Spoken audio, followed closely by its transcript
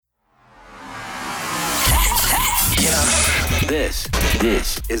This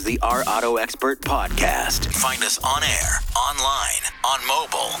is the Our Auto Expert Podcast. Find us on air, online, on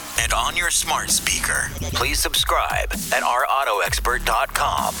mobile, and on your smart speaker. Please subscribe at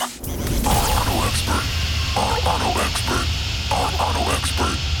ourautoexpert.com. Our Auto Expert. Our Auto Expert. Our Auto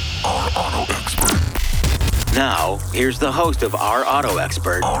Expert. Our Auto Expert. Now, here's the host of Our Auto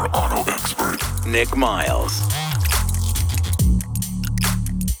Expert, Our Auto Expert. Nick Miles.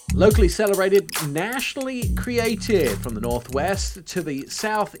 Locally celebrated, nationally created. From the northwest to the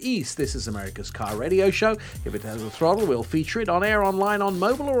southeast, this is America's Car Radio Show. If it has a throttle, we'll feature it on air, online, on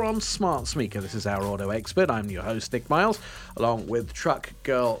mobile, or on smart speaker. This is Our Auto Expert. I'm your host, Nick Miles, along with truck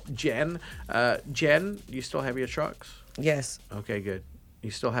girl Jen. Jen, you still have your trucks? Yes. Okay, good.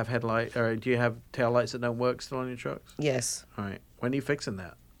 You still have headlight, or do you have tail lights that don't work still on your trucks? Yes. All right. When are you fixing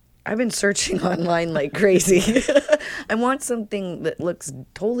that? I've been searching online like crazy. I want something that looks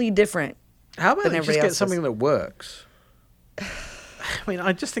totally different. How about than you just everybody get else's. something that works? I mean,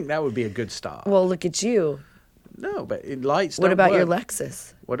 I just think that would be a good start. Well, look at you. No, but lights What don't about your work.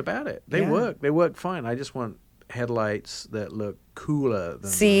 Lexus? What about it? They Yeah. work. They work fine. I just want headlights that look cooler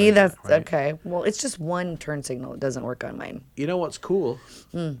than See, the that's right? okay. Well, it's just one turn signal. It doesn't work on mine. You know what's cool?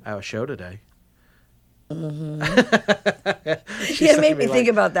 Hmm. Our show today. Yeah, it made me think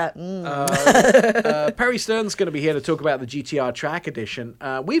about that. Perry Stern's going to be here to talk about the GTR Track Edition.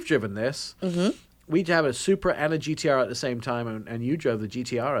 We've driven this. Mm-hmm. We have a Supra and a GTR at the same time, and you drove the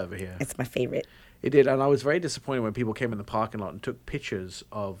GTR over here. It's my favorite. It did, and I was very disappointed when people came in the parking lot and took pictures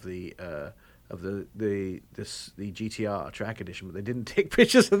of the GTR Track Edition, but they didn't take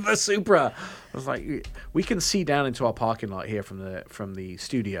pictures of the Supra. I was like, we can see down into our parking lot here from the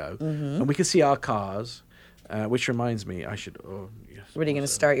studio, and we can see our cars. Which reminds me, I should. Oh, yes. What are you going to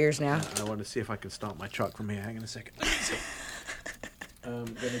start yours now? I want to see if I can start my truck from here. Hang on a second. Let's see. I'm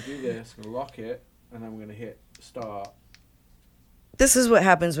going to do this. I'm going to lock it, and I'm going to hit start. This is what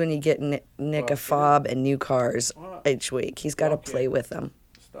happens when you get Nick a fob and new cars What? each week. He's got to Okay. play with them.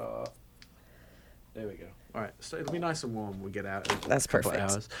 Start. There we go. All right, so it'll be nice and warm when we get out. In That's a couple of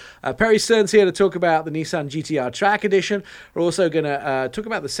perfect. hours. Perry Stern's here to talk about the Nissan GTR Track Edition. We're also going to talk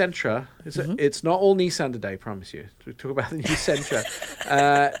about the Sentra. It's not all Nissan today, promise you. We talk about the new Sentra.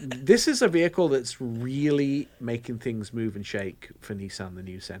 This is a vehicle that's really making things move and shake for Nissan, the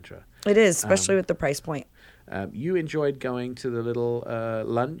new Sentra. It is, especially with the price point. You enjoyed going to the little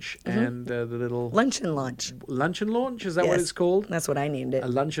lunch and the little... Luncheon launch. Luncheon launch? Is that what Yes. it's called? That's what I named it. A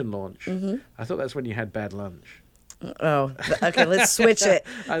luncheon launch. I thought that's when you had bad lunch. Oh, okay. Let's switch it.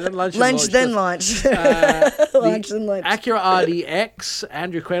 And then lunch, Lunch, then launch. launch. Lunch, then lunch. Acura RDX.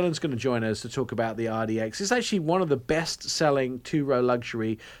 Andrew Quaylen's going to join us to talk about the RDX. It's actually one of the best-selling two-row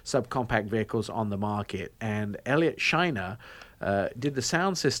luxury subcompact vehicles on the market. And Elliot Shiner did the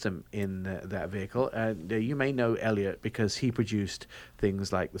sound system in that vehicle. You may know Elliot because he produced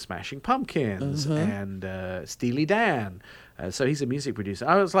things like the Smashing Pumpkins and Steely Dan. So he's a music producer.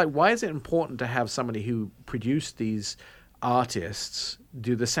 I was like, why is it important to have somebody who produced these artists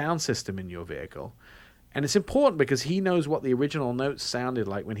do the sound system in your vehicle? And it's important because he knows what the original notes sounded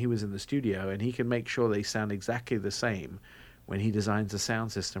like when he was in the studio, and he can make sure they sound exactly the same when he designs a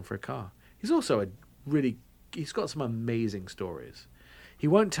sound system for a car. He's also he's got some amazing stories. He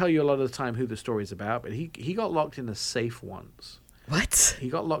won't tell you a lot of the time who the story's about, but he got locked in a safe once. What? He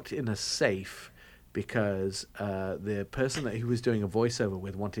got locked in a safe because the person that he was doing a voiceover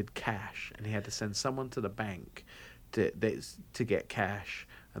with wanted cash, and he had to send someone to the bank to get cash,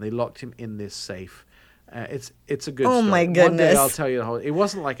 and they locked him in this safe. It's a good Oh, story. my One day goodness. I'll tell you the whole... It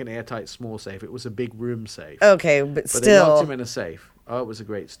wasn't like an airtight small safe. It was a big room safe. Okay, but But they locked still. him in a safe. Oh, it was a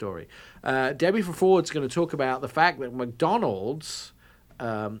great story. Debbie from Ford's going to talk about the fact that McDonald's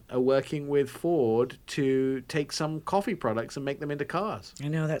are working with Ford to take some coffee products and make them into cars. I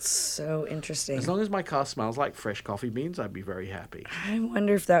know, that's so interesting. As long as my car smells like fresh coffee beans, I'd be very happy. I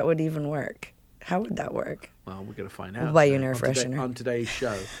wonder if that would even work. How would that work? Well, we're going to find out. We'll buy you an air on freshener. on today's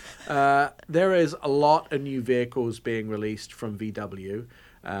show. There is a lot of new vehicles being released from VW.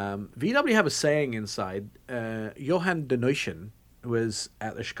 VW have a saying inside. Johan de Nuyschen was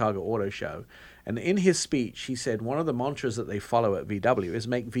at the Chicago Auto Show, and in his speech, he said one of the mantras that they follow at VW is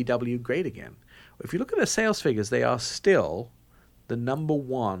make VW great again. If you look at their sales figures, they are still the number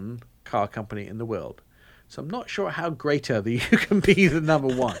one car company in the world. So I'm not sure how greater you can be the number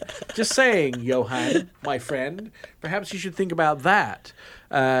one. Just saying, Johan, my friend, perhaps you should think about that.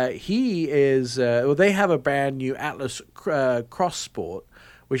 He is, they have a brand new Atlas Cross Sport,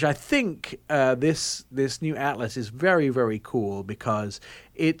 which I think this new Atlas is very, very cool because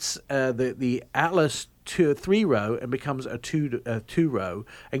it's the Atlas 3-row and becomes a two row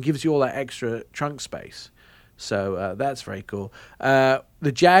and gives you all that extra trunk space. So that's very cool.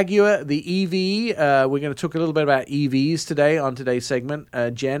 The Jaguar, the EV, we're going to talk a little bit about EVs today on today's segment.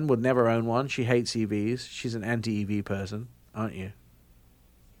 Jen would never own one. She hates EVs. She's an anti-EV person, aren't you?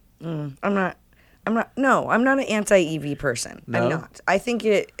 I'm not an anti-EV person. No? I'm not. I think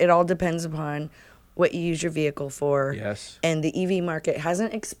it all depends upon what you use your vehicle for. Yes. And the EV market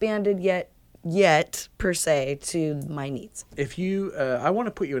hasn't expanded yet per se to my needs. If you, I want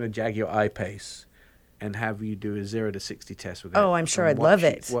to put you in a Jaguar I-Pace and have you do a 0 to 60 test with it. Oh, I'm sure and I'd love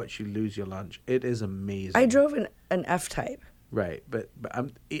watch it. Watch you lose your lunch. It is amazing. I drove an F-Type. Right, but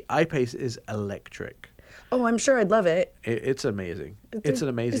I-Pace is electric. Oh, I'm sure I'd love it. It's amazing. It's an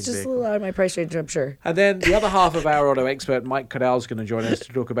amazing It's just vehicle. a little out of my price range, I'm sure. And then the other half of our auto expert, Mike Cadell, is going to join us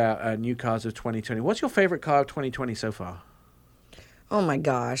to talk about new cars of 2020. What's your favorite car of 2020 so far? Oh my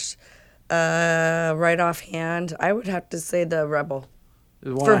gosh. Right offhand, I would have to say the Rebel.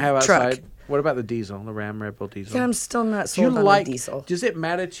 The one For I have truck. outside. What about the diesel, the Ram Rebel diesel? Yeah, I'm still not Do you sold on like the diesel. Does it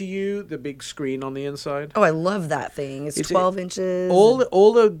matter to you the big screen on the inside? Oh, I love that thing. It's 12 inches. All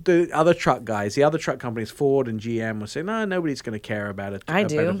the other truck guys, the other truck companies, Ford and GM, were saying, no, nobody's going to care about it. I about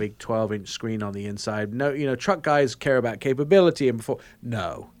do. a big 12-inch screen on the inside. No, truck guys care about capability and before.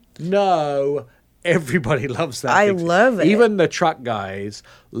 No. Everybody loves that. I love it. Even the truck guys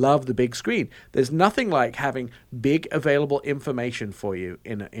love the big screen. There's nothing like having big available information for you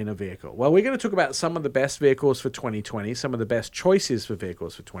in a vehicle. Well, we're going to talk about some of the best vehicles for 2020, some of the best choices for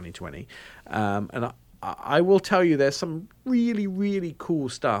vehicles for 2020. And I will tell you there's some really, really cool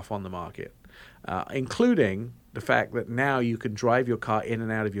stuff on the market, including the fact that now you can drive your car in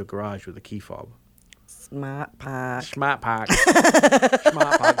and out of your garage with a key fob. Smart Pack. Smart Pack.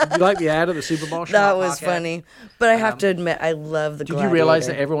 Smart Pack. Did you like the ad of the Super Bowl? That Smart was Pack ad? funny. But I have to admit, I love the Did you realize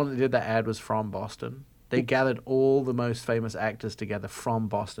that Gladiator. everyone that did that ad was from Boston? They gathered all the most famous actors together from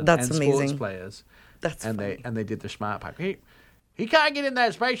Boston That's and amazing. sports players. That's and funny. they did the Smart Pack. He can't get in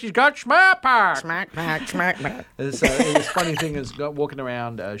that space. He's got Smart Pack. Smart Pack, Smart Pack. So it was funny thing is walking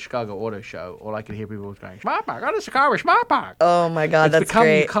around Chicago Auto Show, all I could hear people was going, Smart Pack, I got a car with Smart Pack. Oh my God, It's that's become,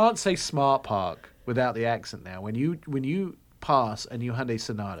 great. You can't say Smart Park without the accent now. When you pass a new Hyundai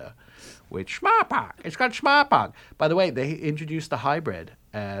Sonata with Smart Park, it's got Smart Park. By the way, they introduced the hybrid,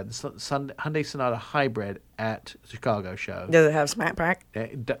 the Hyundai Sonata hybrid at Chicago show. Does it have Smart Pack?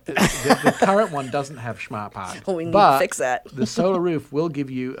 The current one doesn't have Smart Park. Oh, we need but to fix that. The Solar Roof will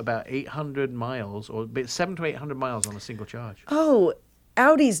give you about 800 miles, or 700 to 800 miles on a single charge. Oh,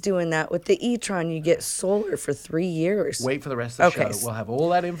 Audi's doing that with the e-tron. You get solar for 3 years. Wait for the rest of the Okay. show. We'll have all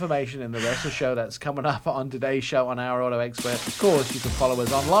that information in the rest of the show that's coming up on today's show on Our Auto Expert. Of course, you can follow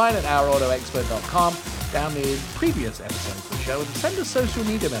us online at ourautoexpert.com, download previous episodes of the show, and send us social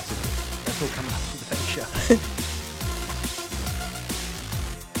media messages. That's all coming up on today's show.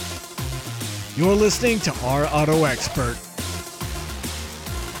 You're listening to Our Auto Expert.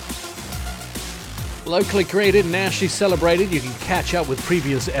 Locally created, nationally celebrated. You can catch up with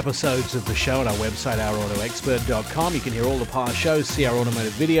previous episodes of the show at our website, ourautoexpert.com. You can hear all the past shows, see our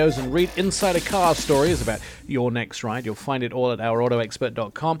automotive videos, and read insider car stories about your next ride. You'll find it all at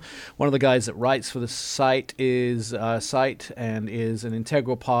ourautoexpert.com. One of the guys that writes for the site and is an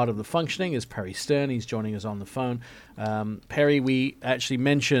integral part of the functioning is Perry Stern. He's joining us on the phone. Perry, we actually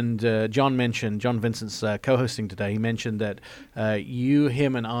mentioned, John Vincent's co-hosting today. He mentioned that you,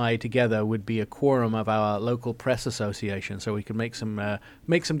 him, and I together would be a quorum of our local press association, so we could make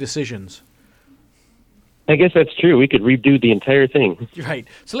some decisions. I guess that's true. We could redo the entire thing. Right.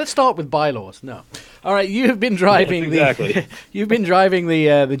 So let's start with bylaws. No. All right. You've been driving Yes, exactly. You've been driving the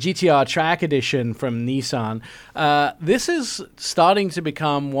GTR Track Edition from Nissan. This is starting to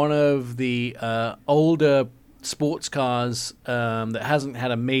become one of the older sports cars that hasn't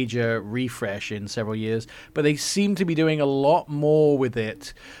had a major refresh in several years, but they seem to be doing a lot more with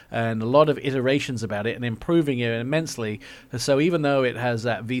it and a lot of iterations about it and improving it immensely. So even though it has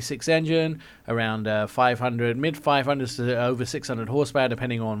that V6 engine around 500, mid 500s to over 600 horsepower,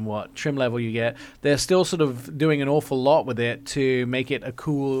 depending on what trim level you get, they're still sort of doing an awful lot with it to make it a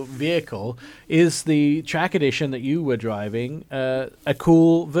cool vehicle. Is the Track Edition that you were driving a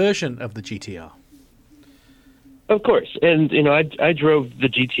cool version of the GTR? Of course. And, I drove the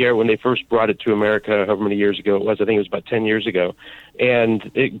GTR when they first brought it to America, however many years ago it was. I think it was about 10 years ago. And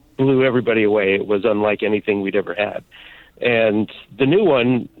it blew everybody away. It was unlike anything we'd ever had. And the new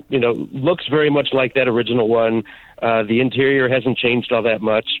one, looks very much like that original one. The interior hasn't changed all that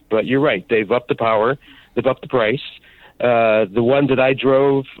much. But you're right. They've upped the power. They've upped the price. The one that I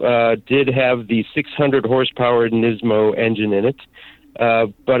drove did have the 600 horsepower Nismo engine in it.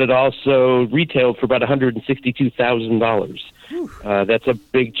 but it also retailed for about $162,000. That's a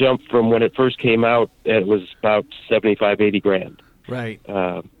big jump from when it first came out. It was about 75, 80 grand. Right.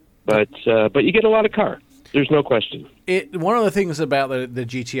 But you get a lot of car. There's no question. One of the things about the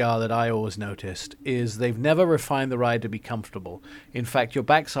GTR that I always noticed is they've never refined the ride to be comfortable. In fact, your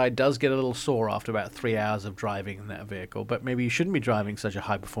backside does get a little sore after about 3 hours of driving in that vehicle, but maybe you shouldn't be driving such a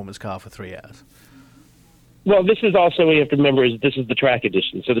high-performance car for 3 hours. Well, this is also, what you have to remember, is this is the track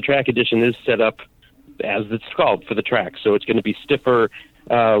edition. So the track edition is set up as it's called for the track. So it's going to be stiffer.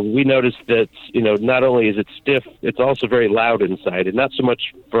 We noticed that, not only is it stiff, it's also very loud inside, and not so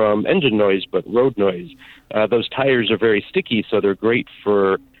much from engine noise, but road noise. Those tires are very sticky, so they're great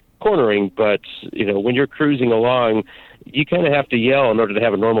for cornering, but, when you're cruising along, you kind of have to yell in order to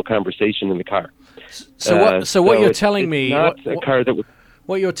have a normal conversation in the car. So what you're telling me... Not a car that would...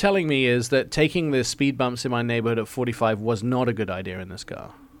 What you're telling me is that taking the speed bumps in my neighborhood at 45 was not a good idea in this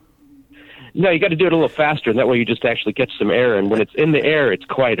car. No, you got to do it a little faster, and that way you just actually catch some air, and when it's in the air, it's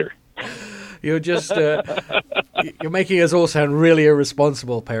quieter. You're just you're making us all sound really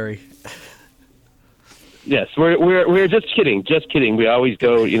irresponsible, Perry. Yes, we're just kidding. We always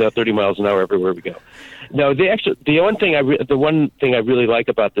go 30 miles an hour everywhere we go. No, the one thing I really like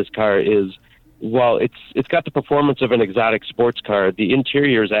about this car is, while it's got the performance of an exotic sports car, the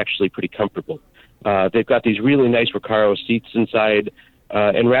interior is actually pretty comfortable. They've got these really nice Recaro seats inside,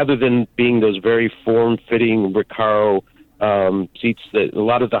 and rather than being those very form-fitting Recaro seats that a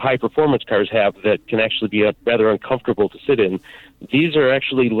lot of the high-performance cars have that can actually be rather uncomfortable to sit in, these are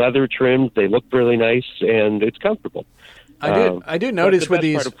actually leather trimmed. They look really nice, and it's comfortable. I do notice with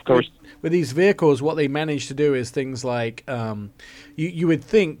these... Part, of course, with these vehicles, what they manage to do is things like you would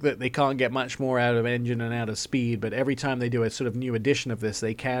think that they can't get much more out of engine and out of speed, but every time they do a sort of new edition of this,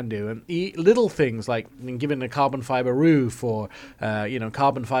 they can do. And little things like giving a carbon fiber roof or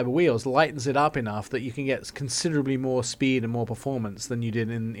carbon fiber wheels lightens it up enough that you can get considerably more speed and more performance than you did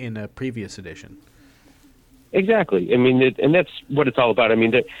in a previous edition. Exactly. I mean, and that's what it's all about. I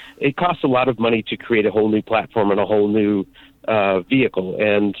mean, it costs a lot of money to create a whole new platform and a whole new vehicle,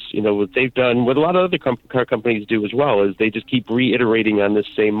 and what they've done, what a lot of other car companies do as well, is they just keep reiterating on this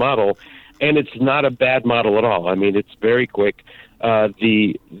same model, and it's not a bad model at all. I mean, it's very quick.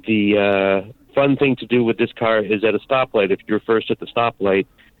 The fun thing to do with this car is at a stoplight, if you're first at the stoplight,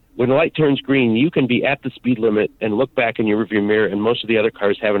 when the light turns green, you can be at the speed limit and look back in your rearview mirror, and most of the other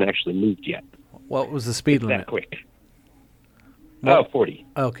cars haven't actually moved yet. What was the speed limit? That quick. 40.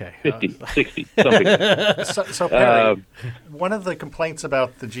 Okay. 50, 60, something like that. So Perry, one of the complaints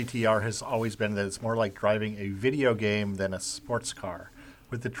about the GTR has always been that it's more like driving a video game than a sports car.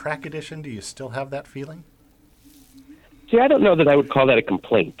 With the track edition, do you still have that feeling? See, I don't know that I would call that a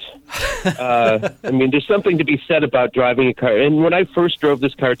complaint. I mean, there's something to be said about driving a car. And when I first drove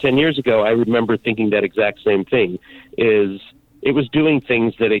this car 10 years ago, I remember thinking that exact same thing, is it was doing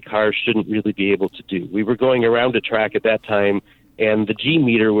things that a car shouldn't really be able to do. We were going around a track at that time, and the G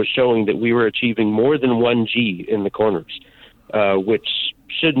meter was showing that we were achieving more than 1 G in the corners, which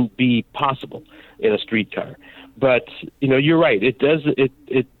shouldn't be possible in a street car. But you're right. It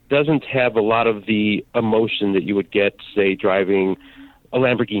doesn't have a lot of the emotion that you would get, say, driving a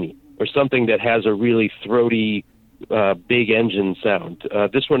Lamborghini or something that has a really throaty, big engine sound.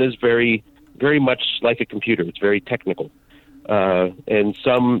 This one is very, very much like a computer. It's very technical. And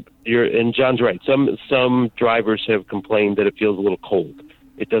John's right. Some drivers have complained that it feels a little cold.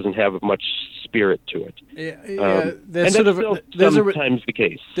 It doesn't have much spirit to it. There's sometimes the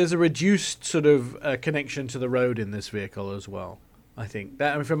case. There's a reduced sort of connection to the road in this vehicle as well. I think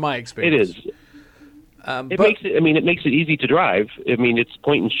that, from my experience, it is. It makes it easy to drive. I mean, it's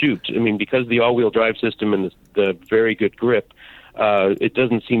point and shoot. I mean, because of the all-wheel drive system and the very good grip, it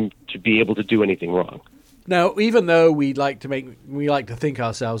doesn't seem to be able to do anything wrong. Now, even though we like to think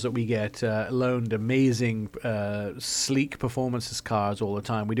ourselves that we get loaned amazing, sleek performances cars all the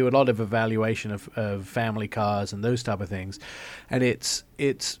time, we do a lot of evaluation of family cars and those type of things, and it's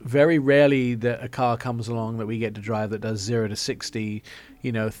very rarely that a car comes along that we get to drive that does 0 to 60,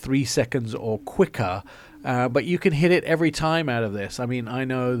 3 seconds or quicker. But you can hit it every time out of this. I mean, I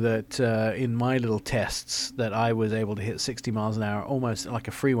know that in my little tests that I was able to hit 60 miles an hour almost like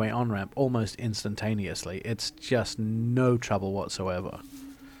a freeway on-ramp almost instantaneously. It's just no trouble whatsoever.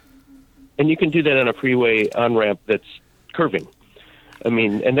 And you can do that on a freeway on-ramp that's curving. I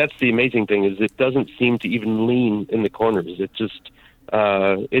mean, and that's the amazing thing, is it doesn't seem to even lean in the corners. It just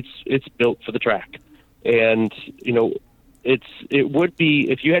it's built for the track. And, it would be,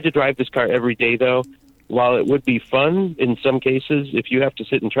 if you had to drive this car every day, though, while it would be fun in some cases, if you have to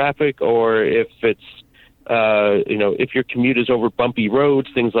sit in traffic or if it's, If your commute is over bumpy roads,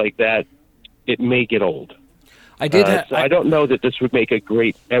 things like that, it may get old. I did. So I don't know that this would make a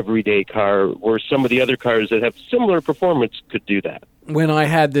great everyday car, or some of the other cars that have similar performance could do that. When I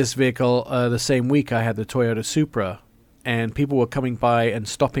had this vehicle the same week, I had the Toyota Supra, and people were coming by and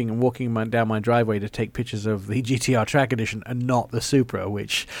stopping and walking down my driveway to take pictures of the GTR Track Edition and not the Supra,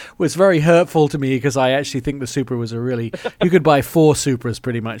 which was very hurtful to me because I actually think the Supra was you could buy 4 Supras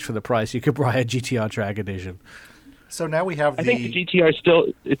pretty much for the price. You could buy a GTR Track Edition. So now we have I think the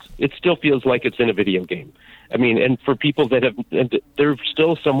GTR it still feels like it's in a video game. I mean, and for people that they're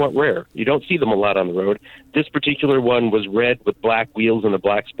still somewhat rare. You don't see them a lot on the road. This particular one was red with black wheels and a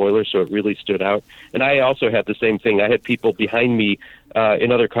black spoiler, so it really stood out. And I also had the same thing. I had people behind me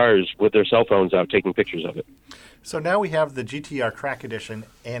in other cars with their cell phones out taking pictures of it. So now we have the GTR Track Edition,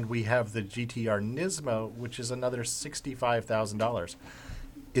 and we have the GTR Nismo, which is another $65,000.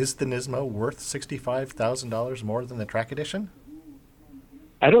 Is the Nismo worth $65,000 more than the Track Edition?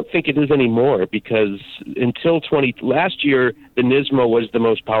 I don't think it is anymore, because until last year, the Nismo was the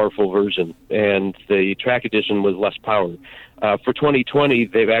most powerful version, and the Track Edition was less power. For 2020,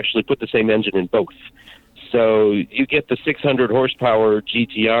 they've actually put the same engine in both. So you get the 600 horsepower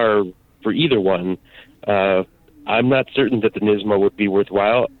GTR for either one. I'm not certain that the Nismo would be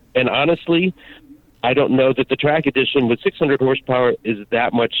worthwhile. And honestly, I don't know that the Track Edition with 600 horsepower is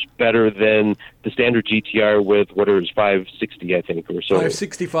that much better than the standard GTR with 560, I think, or so.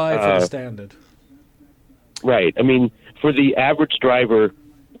 565 for the standard. Right. I mean, for the average driver,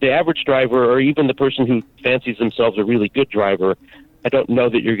 or even the person who fancies themselves a really good driver, I don't know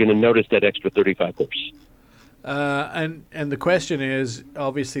that you're going to notice that extra 35 horse. And the question is,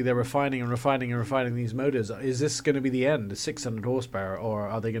 obviously they're refining these motors. Is this going to be the end, the 600 horsepower, or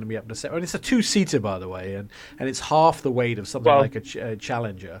are they going to be up to 7? And it's a 2-seater, by the way, and it's half the weight of something like a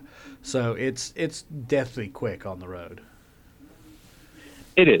Challenger. So it's deathly quick on the road.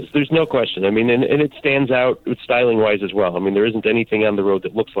 It is. There's no question. I mean, and it stands out styling-wise as well. I mean, there isn't anything on the road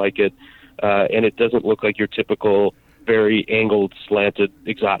that looks like it, and it doesn't look like your typical very angled, slanted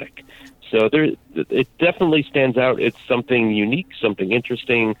exotic. So it definitely stands out. It's something unique, something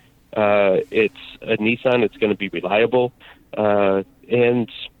interesting. It's a Nissan. It's going to be reliable, and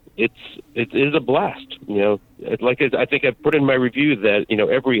it is a blast. I think I've put in my review that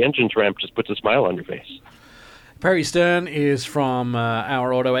every engine's ramp just puts a smile on your face. Perry Stern is from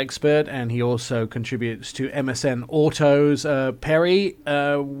Our Auto Expert, and he also contributes to MSN Autos. Perry,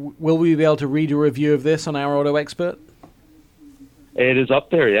 will we be able to read a review of this on Our Auto Expert? It is up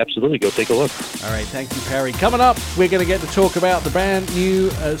there. Absolutely. Go take a look. All right. Thank you, Perry. Coming up, we're going to get to talk about the brand new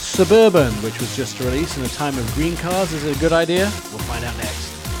Suburban, which was just released in a time of green cars. Is it a good idea? We'll find out next.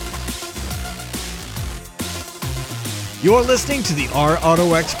 You're listening to the Our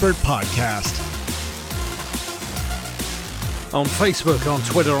Auto Expert podcast. On Facebook, on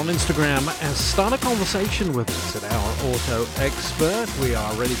Twitter, on Instagram, and start a conversation with us at Our Auto Expert. We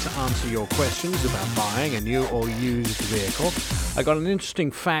are ready to answer your questions about buying a new or used vehicle. I got an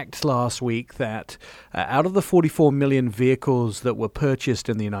interesting fact last week that out of the 44 million vehicles that were purchased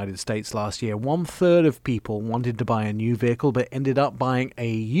in the United States last year, 1/3 of people wanted to buy a new vehicle but ended up buying a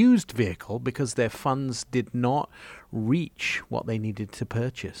used vehicle because their funds did not reach what they needed to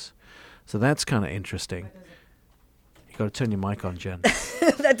purchase. So that's kind of interesting. You got to turn your mic on, Jen.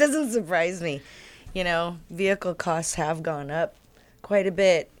 That doesn't surprise me. Vehicle costs have gone up quite a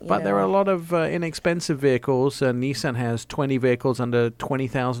bit. But there are a lot of inexpensive vehicles. Nissan has 20 vehicles under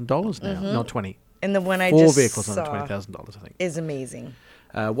 $20,000 now. Not 20. And the one I 4 just vehicles saw under $20,000, I think. is amazing.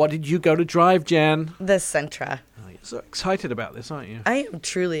 What did you go to drive, Jan? The Sentra. Oh, you're so excited about this, aren't you? I am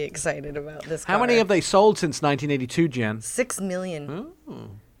truly excited about this car. How many have they sold since 1982, Jan? 6 million. Oh.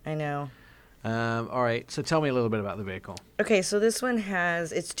 I know. All right, so tell me a little bit about the vehicle. Okay, so this one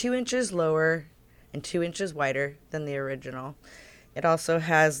it's 2 inches lower and 2 inches wider than the original. It also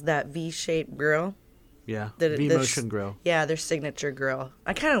has that V-shaped grille. Yeah, V-motion grille. Yeah, their signature grille.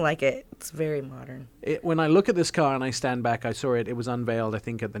 I kind of like it. It's very modern. When I look at this car and I stand back, I saw it. It was unveiled, I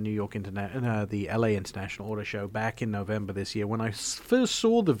think, at the the LA International Auto Show back in November this year. When I first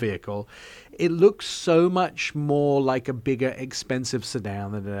saw the vehicle, it looks so much more like a bigger, expensive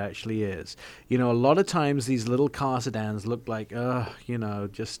sedan than it actually is. A lot of times these little car sedans look like,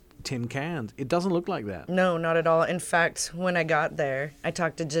 just tin cans. It doesn't look like that. No, not at all. In fact, when I got there, I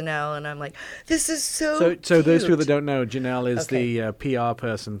talked to Janelle, and I'm like, this is so So those people that don't know, Janelle is the PR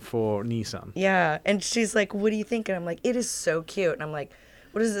person for Nissan. Yeah, and she's like, what do you think? And I'm like, it is so cute. And I'm like,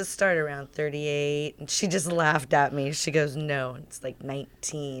 what does it start around, 38? And she just laughed at me. She goes, no, it's like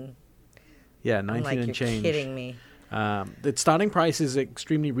 19. Yeah, 19 I'm like, and you're change. kidding me. The starting price is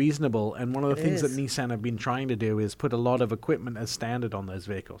extremely reasonable, and one of the It things that is. Nissan have been trying to do is put a lot of equipment as standard on those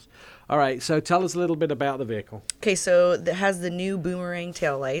vehicles. All right, so tell us a little bit about the vehicle. Okay, so it has the new boomerang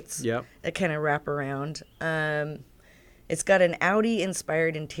taillights. Yep. That kind of wrap around. It's got an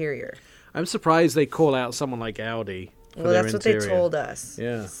Audi-inspired interior. I'm surprised they call out someone like Audi for Well, their that's interior. what they told us.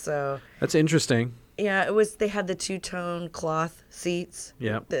 Yeah. So That's interesting. yeah, they had the two-tone cloth seats.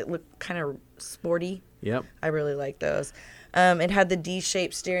 Yep. That look kind of sporty. Yep. I really like those. It had the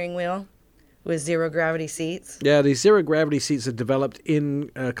D-shaped steering wheel with zero gravity seats. Yeah, these zero gravity seats are developed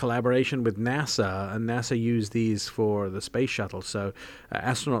in collaboration with NASA, and NASA used these for the space shuttle. So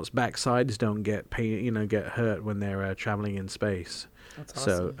astronauts' backsides don't get get hurt when they're traveling in space. That's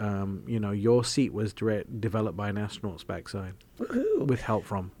awesome. So, your seat was developed by an astronaut's backside, with help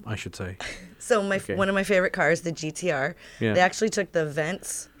from, I should say. So Okay. one of my favorite cars, the GTR, Yeah. they actually took the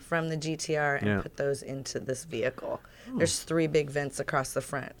vents from the GTR and Yeah. put those into this vehicle. There's 3 big vents across the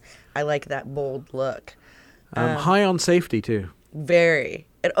front. I like that bold look. High on safety too. Very.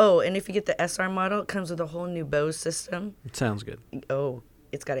 And if you get the SR model, it comes with a whole new Bose system. It sounds good. Oh,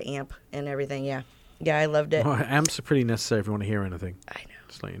 it's got an amp and everything. Yeah. Yeah, I loved it. Well, amps are pretty necessary if you want to hear anything. I know.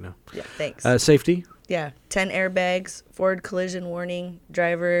 Just let you know. Yeah, thanks. Safety. Yeah, 10 airbags, forward collision warning,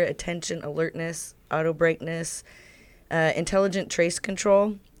 driver attention alertness, auto brakeness, intelligent trace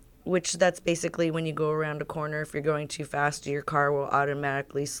control, which that's basically when you go around a corner, if you're going too fast, your car will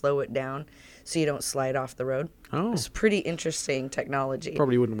automatically slow it down so you don't slide off the road. Oh. It's pretty interesting technology.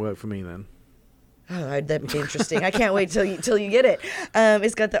 Probably wouldn't work for me then. Oh, that'd be interesting. I can't wait till you get it.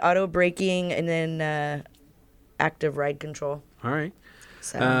 It's got the auto braking and then active ride control. All right.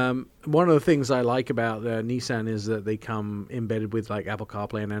 So One of the things I like about Nissan is that they come embedded with like Apple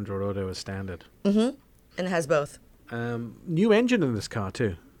CarPlay and Android Auto as standard. and it has both. New engine in this car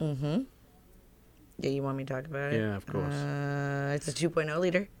too. Yeah, you want me to talk about it? Yeah, of course. It's a 2.0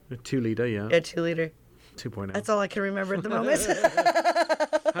 liter. A 2 liter, yeah. A 2 liter. 2.0. That's all I can remember at the moment.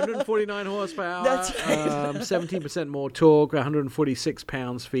 149 horsepower. That's right. 17% more torque, 146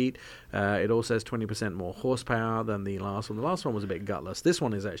 pounds-feet. It also has 20% more horsepower than the last one. The last one was a bit gutless. This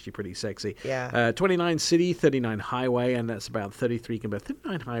one is actually pretty sexy. Yeah. 29 city, 39 highway, and that's about 33 compared.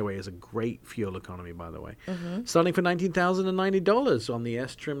 39 highway is a great fuel economy, by the way. Starting for $19,090 on the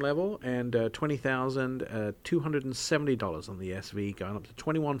S trim level, and $20,270 on the SV, going up to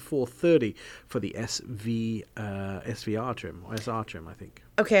 $21,430 for the SVR trim, or SR trim, I think.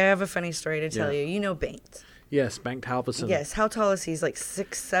 Okay, I have a funny story to tell Yeah. you. You know Bates. Yes, Bengt Halverson. Yes. How tall is he? He's like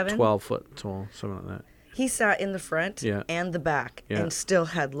 6'7"? 12 foot tall, something like that. He sat in the front Yeah. and the back Yeah. and still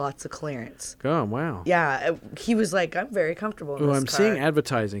had lots of clearance. Oh, wow. Yeah, he was like, I'm very comfortable in Oh, this I'm car. seeing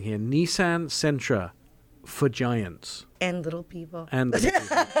advertising here. Nissan Sentra for giants And little people. and little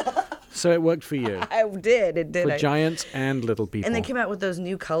people. So it worked for you. I did. It did. For giants and little people. And they came out with those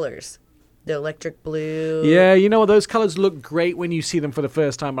new colors. The electric blue. Yeah, you know what? Those colors look great when you see them for the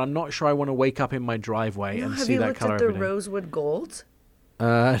first time. But I'm not sure I want to wake up in my driveway No, and have see you that looked color at the every day. rosewood gold?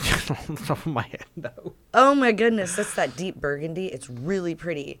 On the top of my head, no. Oh my goodness, that's that deep burgundy. It's really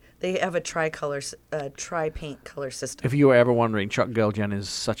pretty. They have a tri-paint color system. If you were ever wondering, Chuck Girlgen is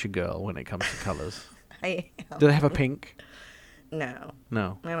such a girl when it comes to colors. I am. Do they have a pink? No,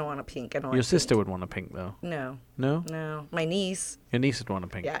 No. I don't want a pink. I don't. Your like sister pink. would want a pink, though. No, No? no. My niece. Your niece would want a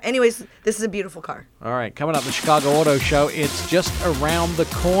pink. Yeah. Anyways, this is a beautiful car. All right, coming up, the Chicago Auto Show. It's just around the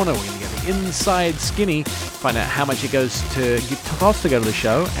corner. We're going to get the inside skinny, find out how much it goes to cost to go to the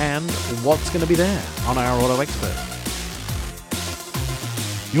show, and what's going to be there on our Auto Expert.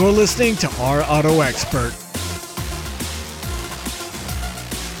 You're listening to Our Auto Expert.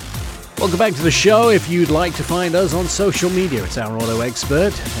 Welcome back to the show. If you'd like to find us on social media, it's Our Auto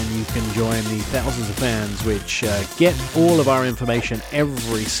Expert, and you can join the thousands of fans which get all of our information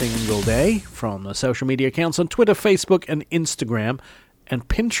every single day from the social media accounts on Twitter, Facebook, and Instagram, and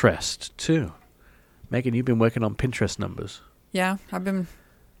Pinterest, too. Megan, you've been working on Pinterest numbers. Yeah, I've been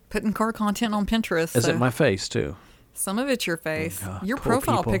putting car content on Pinterest. Is so it my face, too? some of it's your face. God, Your poor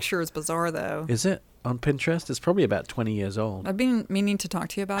profile people. picture is bizarre, though. Is it on Pinterest? It's probably about 20 years old. I've been meaning to talk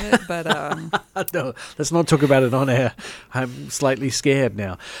to you about it, but No, let's not talk about it on air. I'm slightly scared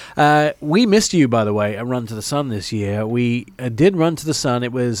now. We missed you, by the way, at Run to the Sun this year. We did Run to the Sun.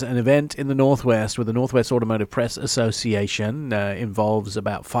 It was an event in the Northwest with the Northwest Automotive Press Association. Involves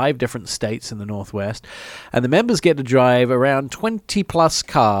about 5 different states in the Northwest. And the members get to drive around 20-plus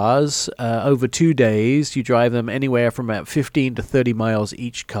cars over 2 days. You drive them anywhere from about 15 to 30 miles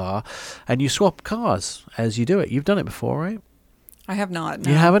each car. And you swap cars as you do it. You've done it before, right? I have not.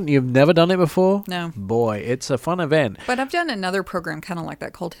 No. You haven't? You've never done it before? No. Boy, it's a fun event. But I've done another program kind of like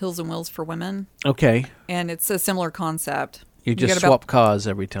that called Hills and Wheels for Women. Okay. And it's a similar concept. You just get swap cars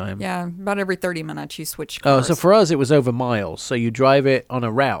every time. Yeah, about every 30 minutes you switch Oh, cars. so for us it was over miles. So you drive it on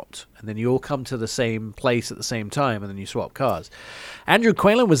a route, and then you all come to the same place at the same time, and then you swap cars. Andrew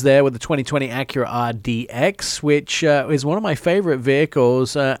Quaylen was there with the 2020 Acura RDX, which is one of my favorite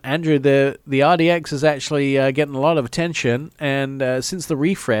vehicles. Andrew, the RDX is actually getting a lot of attention, and since the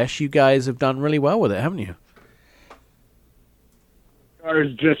refresh, you guys have done really well with it, haven't you?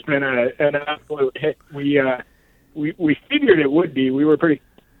 Car's just been an absolute hit. We figured it would be. We were pretty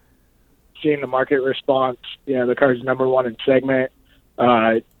seeing the market response. You know, the car's number one in segment,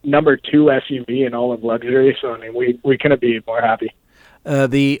 number two SUV in all of luxury. So, I mean, we couldn't be more happy.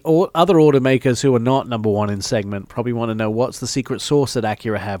 The other automakers who are not number one in segment probably want to know what's the secret sauce that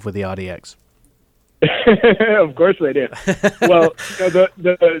Acura have with the RDX. Of course they do. Well, you know,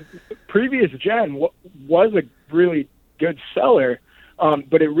 the previous gen was a really good seller.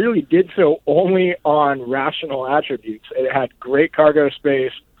 But it really did so only on rational attributes. It had great cargo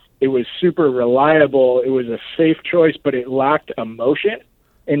space. It was super reliable. It was a safe choice, but it lacked emotion.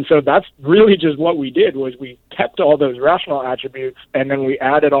 And so that's really just what we did was we kept all those rational attributes, and then we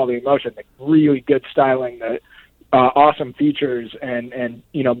added all the emotion, like really good styling, the awesome features, and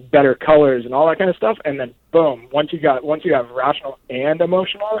you know, better colors and all that kind of stuff. And then boom, once you have rational and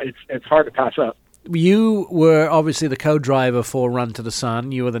emotional, it's hard to pass up. You were obviously the co-driver for Run to the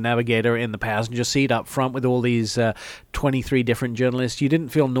Sun. You were the navigator in the passenger seat up front with all these 23 different journalists. You didn't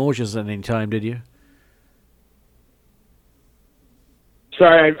feel nauseous at any time, did you?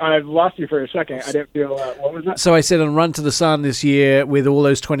 Sorry, I've lost you for a second. I didn't feel, what was that? So I said on Run to the Sun this year with all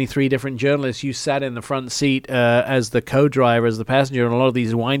those 23 different journalists, you sat in the front seat as the co-driver, as the passenger, on a lot of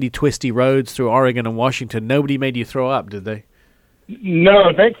these windy, twisty roads through Oregon and Washington. Nobody made you throw up, did they?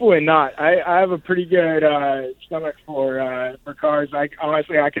 No, thankfully not. I have a pretty good stomach for cars. I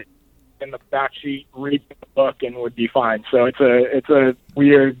could in the back seat read the book and would be fine. So it's a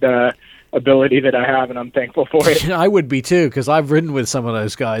weird ability that I have, and I'm thankful for it. I would be too, because I've ridden with some of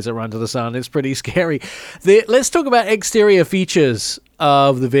those guys that Run to the Sun. It's pretty scary. Let's talk about exterior features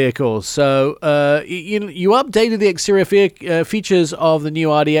of the vehicles. So you updated the exterior features of the new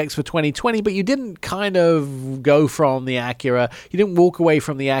RDX for 2020, but you didn't kind of go from the Acura. You didn't walk away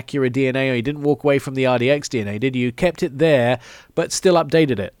from the Acura DNA, or you didn't walk away from the RDX DNA, did you? You kept it there, but still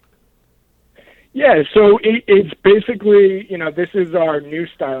updated it. Yeah, so it's basically, you know, this is our new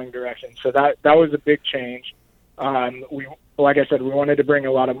styling direction. So that was a big change. Like I said, we wanted to bring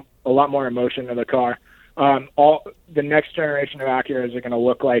a lot more emotion to the car. All the next generation of Acuras are going to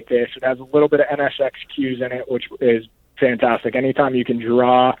look like this. It has a little bit of NSX cues in it, which is fantastic. Anytime you can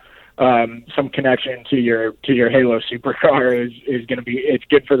draw some connection to your Halo supercar is going to be, it's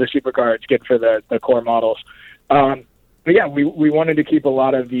good for the supercar. It's good for the core models. But yeah, we wanted to keep a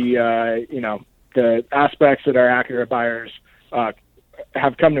lot of the the aspects that our Acura buyers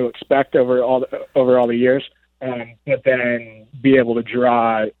have come to expect over all the years, but then be able to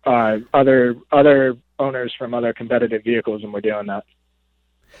draw other owners from other competitive vehicles, and we're doing that.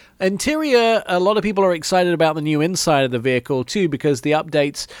 Interior, a lot of people are excited about the new inside of the vehicle too, because the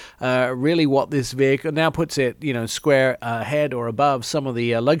updates really what this vehicle now puts it, square ahead or above some of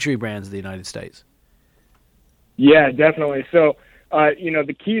the luxury brands of the United States. Yeah, definitely. So,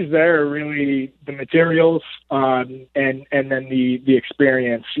 the keys there are really the materials, and then the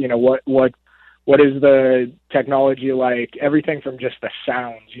experience. What is the technology like? Everything from just the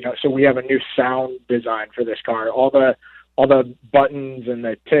sounds. So we have a new sound design for this car. All the buttons and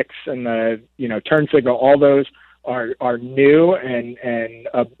the ticks and the turn signal, all those are new and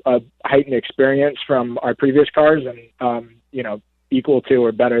a heightened experience from our previous cars, and equal to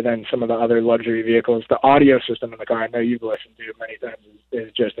or better than some of the other luxury vehicles. The audio system in the car, I know you've listened to it many times,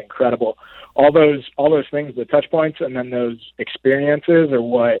 is just incredible. All those things, the touch points, and then those experiences are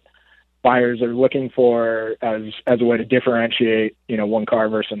what buyers are looking for as a way to differentiate, one car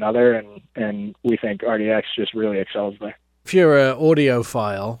versus another, and we think RDX just really excels there. If you're an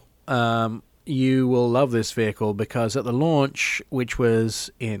audiophile, you will love this vehicle, because at the launch, which was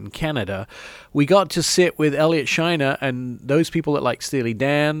in Canada, we got to sit with Elliot Scheiner, and those people that like Steely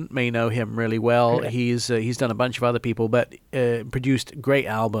Dan may know him really well. Yeah. He's done a bunch of other people, but produced great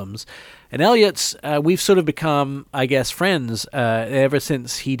albums. And Elliot's, we've sort of become, I guess, friends ever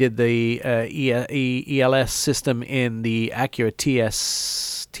since he did the ELS system in the Acura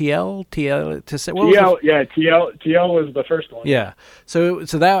TL was the first one. Yeah. So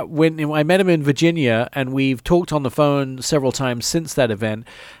that I met him in in Virginia, and we've talked on the phone several times since that event.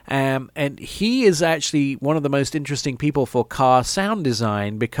 And he is actually one of the most interesting people for car sound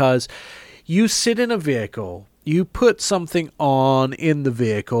design, because you sit in a vehicle, you put something on in the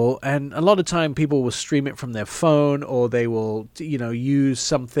vehicle, and a lot of time people will stream it from their phone, or they will, use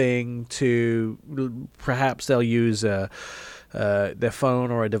something to, perhaps they'll use their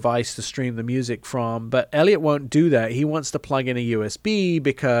phone or a device to stream the music from. But Elliot won't do that. He wants to plug in a USB,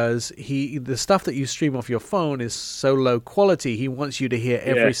 because the stuff that you stream off your phone is so low quality. He wants you to hear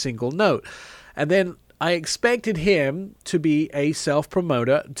every single note. And then I expected him to be a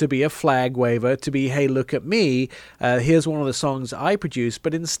self-promoter, to be a flag waver, to be, hey, look at me, here's one of the songs I produced.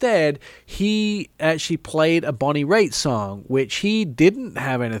 But instead, he actually played a Bonnie Raitt song, which he didn't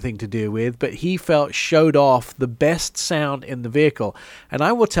have anything to do with, but he felt showed off the best sound in the vehicle. And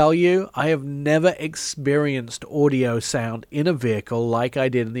I will tell you, I have never experienced audio sound in a vehicle like I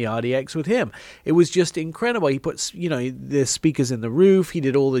did in the RDX with him. It was just incredible. He put, the speakers in the roof, he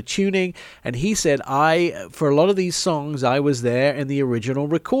did all the tuning, and he said, for a lot of these songs, I was there in the original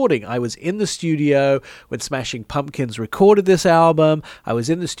recording. I was in the studio when Smashing Pumpkins recorded this album. I was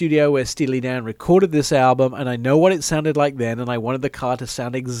in the studio where Steely Dan recorded this album, and I know what it sounded like then, and I wanted the car to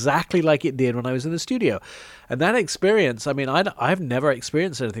sound exactly like it did when I was in the studio. And that experience, I mean, I've never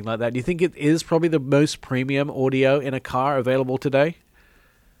experienced anything like that. Do you think it is probably the most premium audio in a car available today?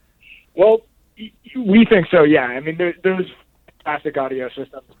 Well, we think so, yeah. I mean, there's classic audio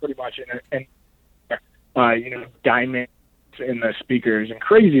systems pretty much in diamonds in the speakers and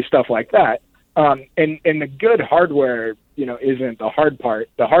crazy stuff like that. And the good hardware, isn't the hard part.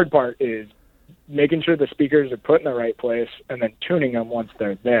 The hard part is making sure the speakers are put in the right place and then tuning them once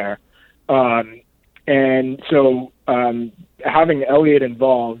they're there. And so having Elliot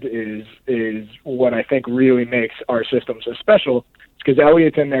involved is what I think really makes our system so special. It's because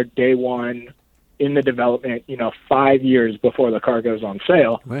Elliot's in there day one in the development, 5 years before the car goes on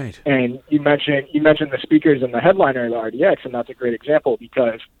sale. Right. And you mentioned the speakers in the headliner of the RDX, and that's a great example,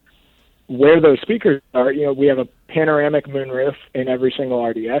 because where those speakers are, we have a panoramic moonroof in every single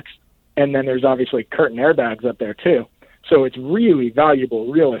RDX, and then there's obviously curtain airbags up there too. So it's really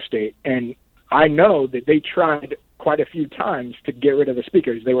valuable real estate. And I know that they tried quite a few times to get rid of the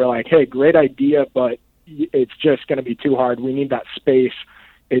speakers. They were like, hey, great idea, but it's just going to be too hard. We need that space.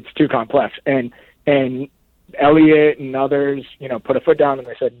 It's too complex. And Elliot and others, put a foot down and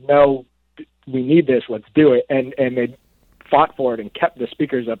they said, no, we need this, let's do it. And they fought for it and kept the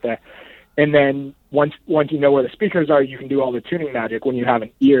speakers up there. And then once you know where the speakers are, you can do all the tuning magic when you have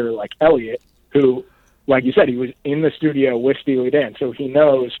an ear like Elliot, who, like you said, he was in the studio with Steely Dan. So he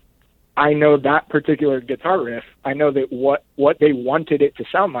knows, I know that particular guitar riff. I know that what they wanted it to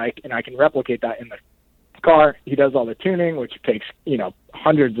sound like, and I can replicate that in the car. He does all the tuning, which takes,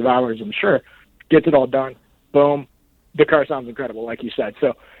 hundreds of hours, I'm sure. Gets it all done. Boom. The car sounds incredible, like you said.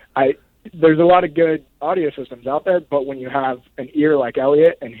 So there's a lot of good audio systems out there, but when you have an ear like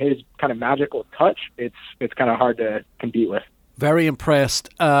Elliot and his kind of magical touch, it's kind of hard to compete with. Very impressed.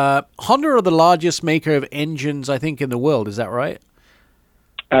 Honda are the largest maker of engines, I think, in the world. Is that right?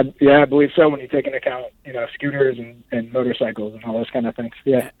 Yeah, I believe so, when you take into account, scooters and motorcycles and all those kind of things.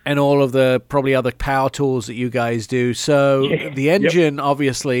 Yeah. And all of the probably other power tools that you guys do. So the engine,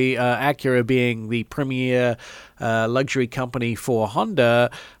 obviously, Acura being the premier luxury company for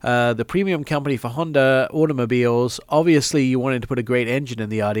Honda, the premium company for Honda automobiles, obviously you wanted to put a great engine in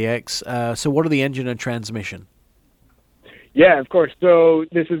the RDX. So what are the engine and transmission? Yeah, of course. So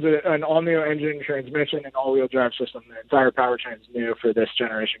this is an all-new engine, transmission, and all-wheel drive system. The entire powertrain is new for this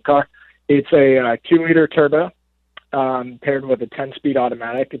generation car. It's a 2-liter turbo paired with a 10-speed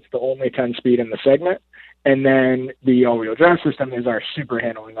automatic. It's the only 10-speed in the segment. And then the all-wheel drive system is our super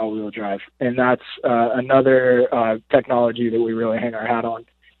handling all-wheel drive. And that's another technology that we really hang our hat on.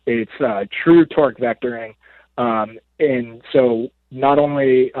 It's true torque vectoring. And so not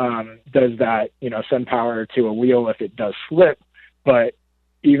only does that, send power to a wheel if it does slip, but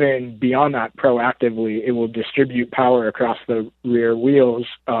even beyond that, proactively, it will distribute power across the rear wheels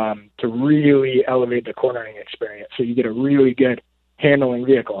to really elevate the cornering experience. So you get a really good handling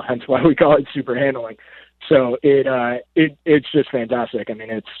vehicle, hence why we call it super handling. So it's just fantastic. I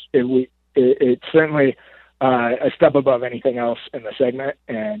mean, it's certainly a step above anything else in the segment,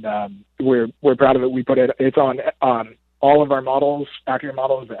 and we're proud of it. It's on all of our models, Acura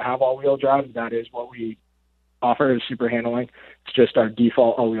models that have all-wheel drive. That is what we offer as super handling. It's just our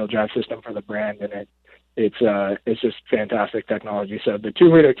default all-wheel drive system for the brand, and it's just fantastic technology. So the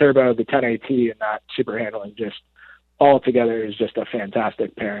 2-liter turbo, the 10AT, and that super handling just all together is just a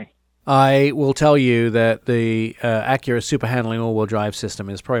fantastic pairing. I will tell you that the Acura Super Handling all-wheel drive system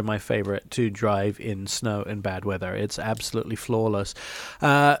is probably my favorite to drive in snow and bad weather. It's absolutely flawless.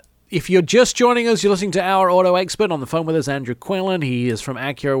 If you're just joining us, you're listening to Our Auto Expert. On the phone with us, Andrew Quillen. He is from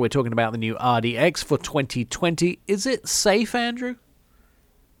Acura. We're talking about the new RDX for 2020. Is it safe, Andrew?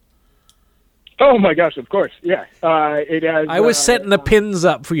 Oh my gosh, of course, yeah. It has. I was setting the pins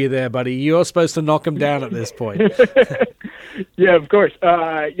up for you there, buddy. You're supposed to knock them down at this point. Yeah, of course.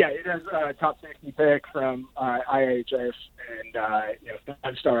 It has a top safety pick from IHS and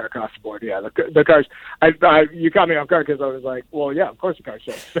 5-star across the board. Yeah, the cars. You caught me off guard because I was like, well, yeah, of course the car's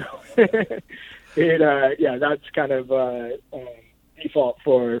safe. So that's kind of default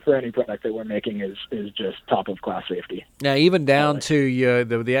for any product that we're making is just top of class safety. Now, even down to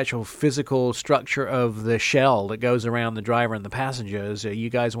the actual physical structure of the shell that goes around the driver and the passengers, you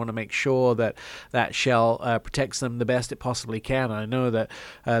guys want to make sure that that shell protects them the best it possibly can. I know that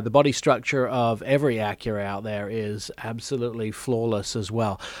the body structure of every Acura out there is absolutely flawless as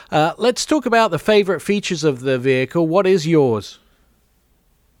well. Let's talk about the favorite features of the vehicle. What is yours?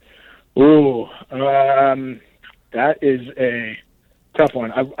 Ooh, that is a tough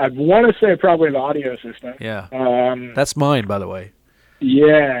one. I want to say probably the audio system. Yeah. That's mine, by the way.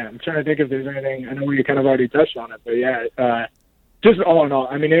 Yeah, I'm trying to think if there's anything. I know we kind of already touched on it, but yeah, just all in all,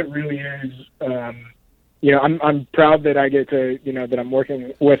 I mean, it really is. I'm proud that I get to, that I'm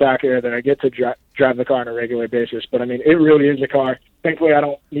working with Acura, that I get to drive the car on a regular basis. But I mean, it really is a car. Thankfully, I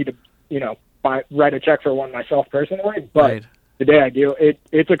don't need to, write a check for one myself personally. But Right. The day I do,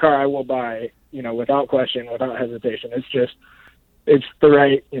 it's a car I will buy, without question, without hesitation. It's just. It's the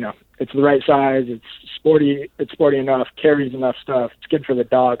right, it's the right size. It's sporty enough, carries enough stuff. It's good for the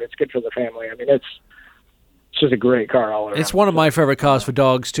dog. It's good for the family. I mean, it's just a great car all around. It's one of my favorite cars for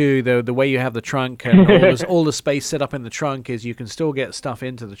dogs too. The way you have the trunk and all the space set up in the trunk is you can still get stuff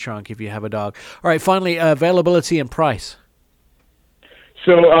into the trunk if you have a dog. All right, finally, availability and price.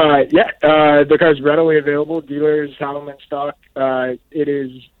 So, the car's readily available. Dealers have them in stock. It is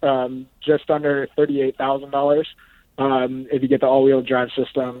just under $38,000. If you get the all-wheel drive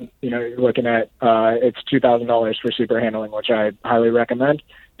system, you're looking at it's $2,000 for super handling, which I highly recommend.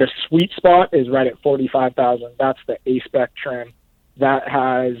 The sweet spot is right at $45,000. That's the A-Spec trim. That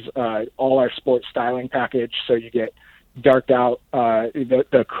has all our sports styling package, so you get darked out.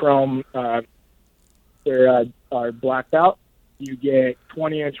 The chrome are blacked out. You get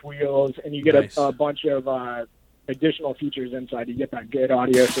 20-inch wheels, and you get Nice. a bunch of additional features inside. You get that good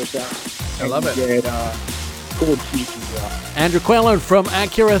audio system. I love it. You get cooled seats as well. Andrew Quillen from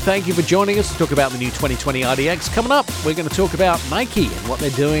Acura, thank you for joining us to talk about the new 2020 RDX. Coming up, we're going to talk about Nike and what they're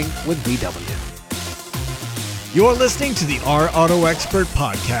doing with VW. You're listening to the Our Auto Expert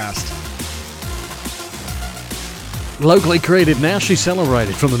podcast. Locally created, nationally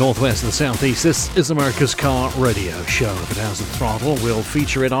celebrated from the Northwest and the Southeast, this is America's Car Radio Show. If it has a throttle, we'll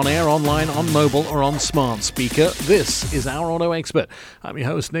feature it on air, online, on mobile, or on smart speaker. This is Our Auto Expert. I'm your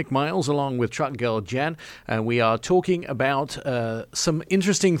host, Nick Miles, along with Truck Girl Jen, and we are talking about some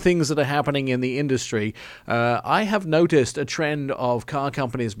interesting things that are happening in the industry. I have noticed a trend of car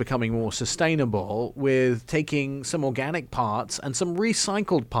companies becoming more sustainable with taking some organic parts and some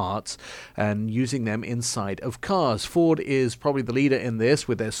recycled parts and using them inside of cars. Ford is probably the leader in this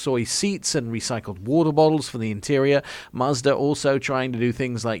with their soy seats and recycled water bottles for the interior. Mazda also trying to do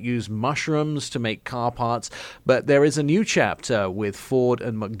things like use mushrooms to make car parts. But there is a new chapter with Ford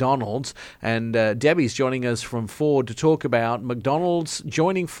and McDonald's. And Debbie's joining us from Ford to talk about McDonald's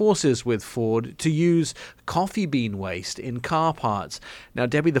joining forces with Ford to use coffee bean waste in car parts. Now,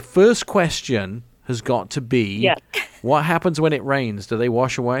 Debbie, the first question has got to be, what happens when it rains? Do they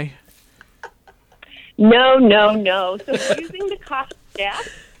wash away? No. So we're using the coffee stack,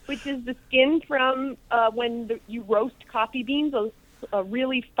 which is the skin from when you roast coffee beans. Those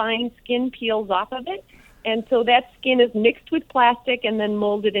really fine skin peels off of it. And so that skin is mixed with plastic and then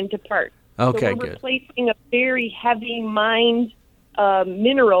molded into parts. Okay, so we're good. replacing a very heavy mined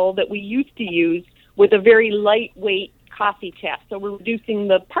mineral that we used to use with a very lightweight coffee chaff. So we're reducing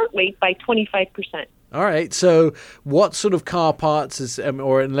the part weight by 25%. All right. So what sort of car parts is,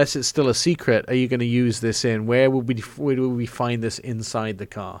 or unless it's still a secret, are you going to use this in? Where will we find this inside the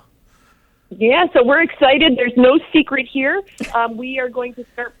car? Yeah, so we're excited. There's no secret here. We are going to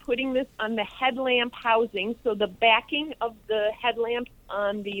start putting this on the headlamp housing. So the backing of the headlamps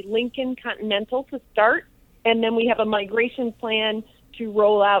on the Lincoln Continental to start. And then we have a migration plan to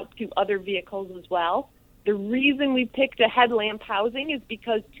roll out to other vehicles as well. The reason we picked a headlamp housing is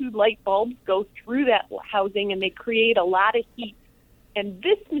because 2 light bulbs go through that housing and they create a lot of heat. And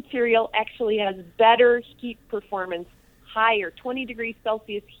this material actually has better heat performance, higher, 20 degrees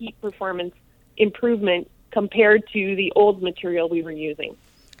Celsius heat performance improvement compared to the old material we were using.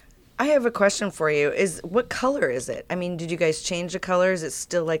 I have a question for you. What color is it? I mean, did you guys change the color? Is it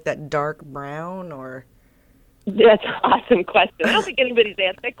still like that dark brown or? That's an awesome question. I don't think anybody's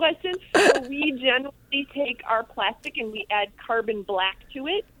asked that question. So we generally take our plastic and we add carbon black to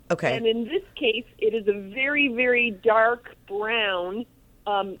it. Okay. And in this case, it is a very, very dark brown,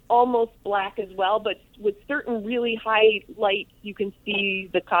 almost black as well, but with certain really high light, you can see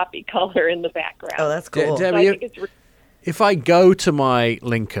the coffee color in the background. Oh, that's cool. Debbie, if I go to my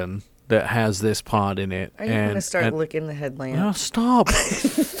Lincoln that has this part in it. Are you going to start licking the headlamp? No, stop.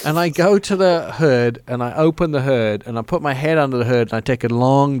 And I go to the hood, and I open the hood, and I put my head under the hood, and I take a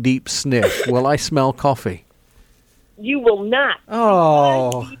long, deep sniff. Will I smell coffee? You will not.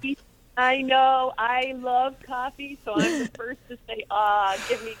 Oh. I know. I love coffee, so I'm the first to say,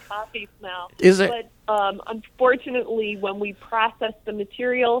 give me coffee smell. Is it? But unfortunately, when we process the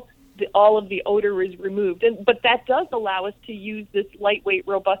material, all of the odor is removed. But that does allow us to use this lightweight,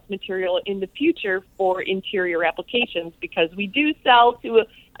 robust material in the future for interior applications, because we do sell to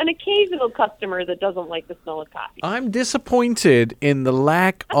an occasional customer that doesn't like the smell of coffee. I'm disappointed in the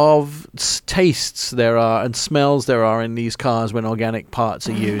lack of tastes there are and smells there are in these cars when organic parts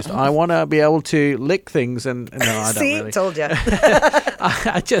are used. I want to be able to lick things and no, I don't See, really. Told you.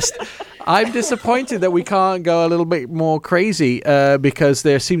 I'm disappointed that we can't go a little bit more crazy because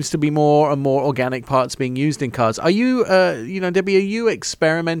there seems to be more and more organic parts being used in cars. Are you, Debbie, are you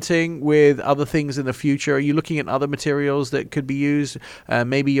experimenting with other things in the future? Are you looking at other materials that could be used?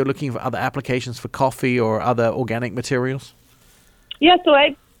 Maybe you're looking for other applications for coffee or other organic materials? Yeah, so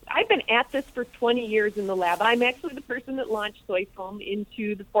I've been at this for 20 years in the lab. I'm actually the person that launched soy foam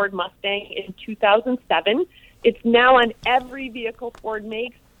into the Ford Mustang in 2007. It's now on every vehicle Ford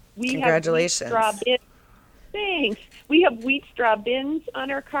makes. Congratulations. Have wheat straw bins. Thanks. We have wheat straw bins on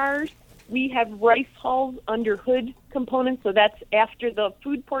our cars. We have rice hulls under hood components, so that's after the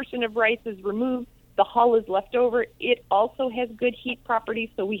food portion of rice is removed, the hull is left over. It also has good heat properties,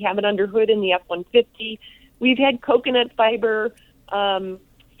 so we have it under hood in the F-150. We've had coconut fiber,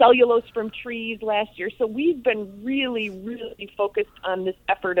 cellulose from trees last year, so we've been really, really focused on this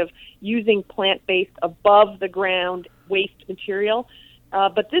effort of using plant-based above-the-ground waste material.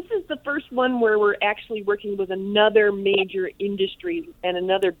 But this is the first one where we're actually working with another major industry and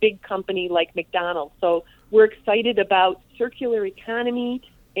another big company like McDonald's. So we're excited about circular economy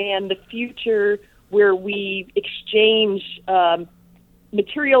and the future where we exchange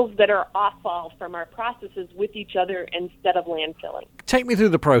materials that are offal from our processes with each other instead of landfilling. Take me through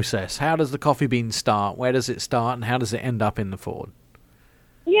the process. How does the coffee bean start? Where does it start? And how does it end up in the Ford?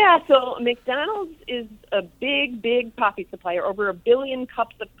 Yeah, so McDonald's is a big, big coffee supplier, over 1 billion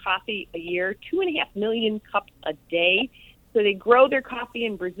cups of coffee a year, 2.5 million cups a day. So they grow their coffee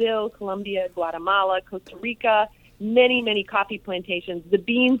in Brazil, Colombia, Guatemala, Costa Rica, many, many coffee plantations. The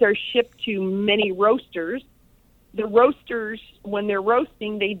beans are shipped to many roasters. The roasters, when they're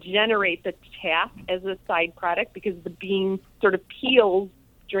roasting, they generate the chaff as a side product because the bean sort of peels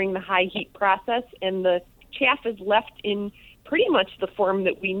during the high heat process, and the chaff is left in pretty much the form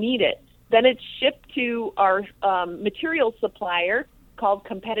that we need it. Then it's shipped to our material supplier called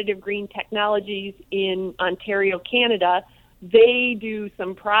Competitive Green Technologies in Ontario, Canada. They do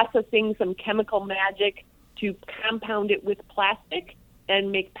some processing, some chemical magic to compound it with plastic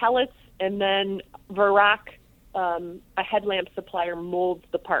and make pellets, and then Varroc, a headlamp supplier, molds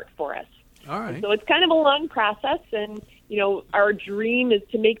the part for us. All right. And so it's kind of a long process, and our dream is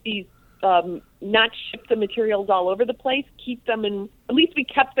to make these not ship the materials all over the place, keep them in, at least we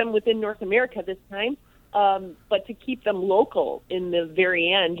kept them within North America this time, but to keep them local in the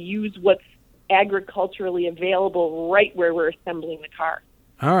very end, use what's agriculturally available right where we're assembling the car.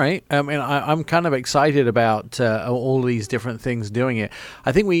 All right. I'm kind of excited about all these different things doing it.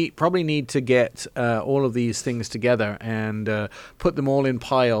 I think we probably need to get all of these things together and put them all in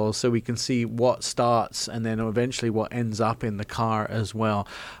piles so we can see what starts and then eventually what ends up in the car as well.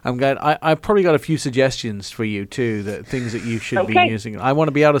 I'm glad. I've probably got a few suggestions for you too, things that you should be using. I want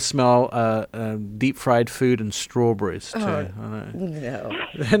to be able to smell deep fried food and strawberries too. No.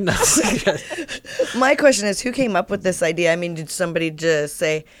 No. My question is, who came up with this idea? I mean, did somebody just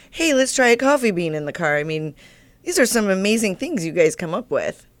say, hey, let's try a coffee bean in the car? I mean, these are some amazing things you guys come up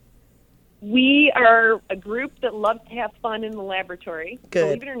with. We are a group that loves to have fun in the laboratory.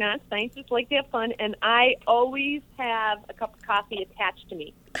 Good. Believe it or not, scientists like to have fun, and I always have a cup of coffee attached to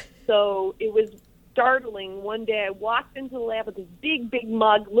me. So it was startling. One day I walked into the lab with this big, big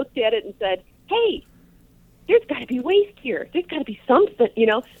mug, looked at it and said, hey, there's got to be waste here. There's got to be something,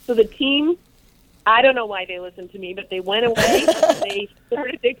 So the team I don't know why they listened to me, but they went away. They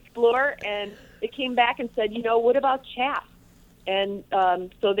started to explore, and they came back and said, what about chaff? And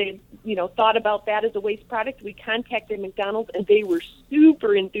so they, thought about that as a waste product. We contacted McDonald's, and they were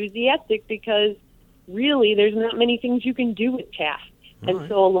super enthusiastic because really there's not many things you can do with chaff. And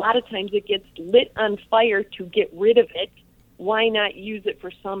so a lot of times it gets lit on fire to get rid of it. Why not use it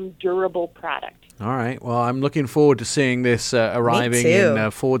for some durable product? All right. Well, I'm looking forward to seeing this arriving in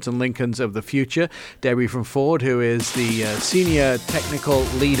Fords and Lincolns of the future. Debbie from Ford, who is the senior technical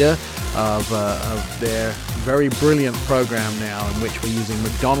leader of their very brilliant program now in which we're using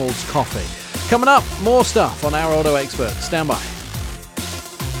McDonald's coffee. Coming up, more stuff on Our Auto Expert. Stand by.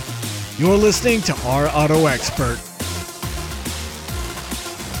 You're listening to Our Auto Expert.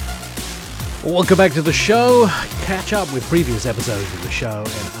 Welcome back to the show. Catch up with previous episodes of the show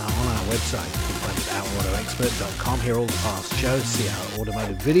on our website. You can find it at ourautoexpert.com. Hear all the past shows, see our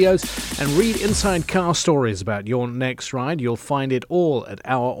automotive videos, and read inside car stories about your next ride. You'll find it all at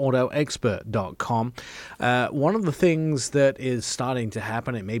ourautoexpert.com. One of the things that is starting to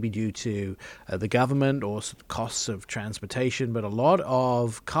happen, it may be due to the government or costs of transportation, but a lot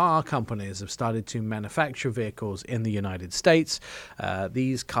of car companies have started to manufacture vehicles in the United States.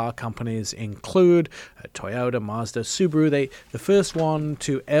 These car companies include Toyota, Mazda, Subaru. The first one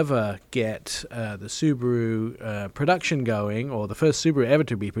to ever get the Subaru production going, or the first Subaru ever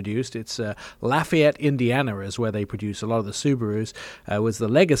to be produced, it's Lafayette, Indiana is where they produce a lot of the Subarus, was the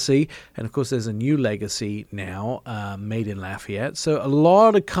Legacy. And of course there's a new Legacy now made in Lafayette. So a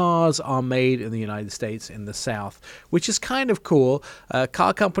lot of cars are made in the United States in the South, which is kind of cool.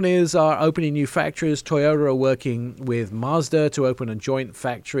 Car companies are opening new factories. Toyota are working with Mazda to open a joint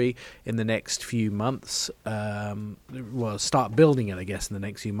factory in the next few months. Well, start building it, I guess, in the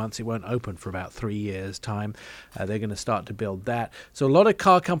next few months. It won't open for about 3 years' time. They're going to start to build that. So a lot of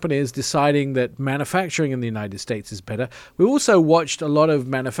car companies deciding that manufacturing in the United States is better. We also watched a lot of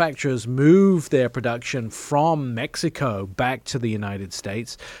manufacturers move their production from Mexico back to the United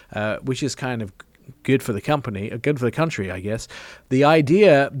States, which is kind of good for the company, good for the country, I guess. The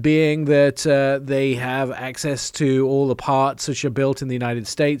idea being that they have access to all the parts which are built in the United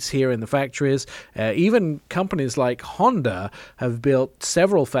States here in the factories. Even companies like Honda have built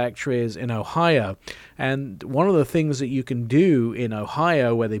several factories in Ohio. And one of the things that you can do in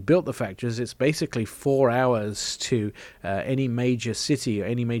Ohio, where they built the factories, it's basically 4 hours to any major city or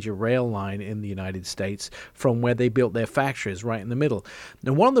any major rail line in the United States from where they built their factories, right in the middle.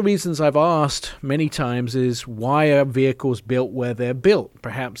 Now, one of the reasons I've asked many times is, why are vehicles built where they're built?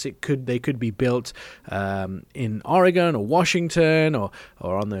 Perhaps they could be built in Oregon or Washington or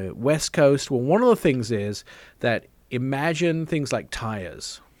on the West Coast. Well, one of the things is that imagine things like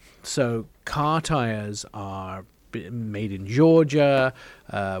tires. So car tires are made in Georgia,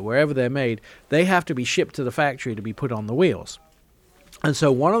 wherever they're made. They have to be shipped to the factory to be put on the wheels. And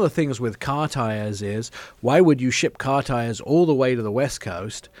so one of the things with car tires is, why would you ship car tires all the way to the West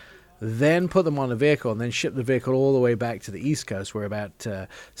Coast, then put them on a vehicle, and then ship the vehicle all the way back to the East Coast, where about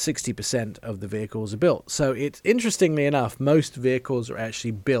 60% of the vehicles are built? So it's, interestingly enough, most vehicles are actually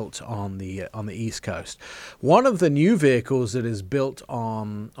built on the East Coast. One of the new vehicles that is built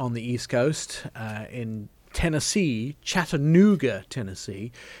on the East Coast in Tennessee, Chattanooga,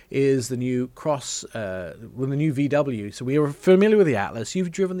 Tennessee, is the new the new VW. So we are familiar with the Atlas.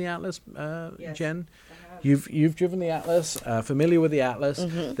 You've driven the Atlas, yes. Jen? You've driven the Atlas, familiar with the Atlas.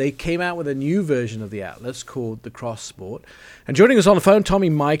 Mm-hmm. They came out with a new version of the Atlas called the Cross Sport. And joining us on the phone, Tommy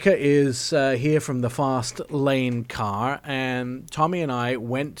Micah is here from the Fast Lane Car. And Tommy and I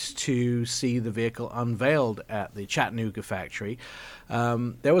went to see the vehicle unveiled at the Chattanooga factory.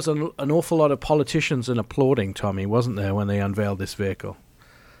 There was an awful lot of politicians and applauding, Tommy, wasn't there, when they unveiled this vehicle?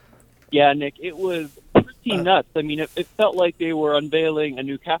 Yeah, Nick, it was pretty nuts. I mean, it felt like they were unveiling a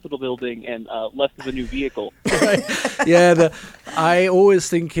new Capitol building and less of a new vehicle. Right. Yeah, I always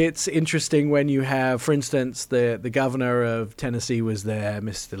think it's interesting when you have, for instance, the governor of Tennessee was there,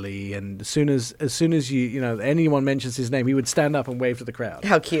 Mr. Lee, and as soon as you anyone mentions his name, he would stand up and wave to the crowd.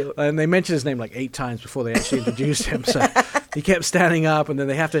 How cute! And they mentioned his name like 8 times before they actually introduced him. So he kept standing up, and then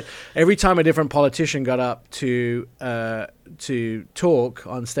they have to, every time a different politician got up to talk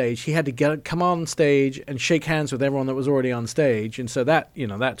on stage, he had to come on stage and shake hands with everyone that was already on stage, and so that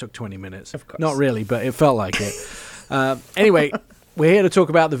took 20 minutes. Of course. Not really, but it felt like it. Anyway, we're here to talk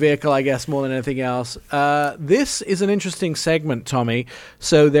about the vehicle, I guess, more than anything else. This is an interesting segment, Tommy.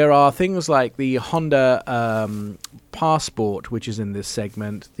 So there are things like the Honda Passport, which is in this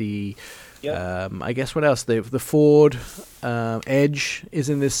segment, the Yep. I guess what else? The Ford Edge is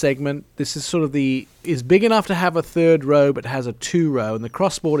in this segment. This is sort of is big enough to have a third row, but has a 2-row. And the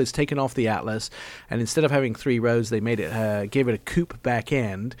Crosssport is taken off the Atlas, and instead of having 3 rows, they made it gave it a coupe back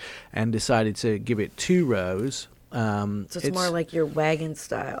end, and decided to give it 2 rows. So it's more like your wagon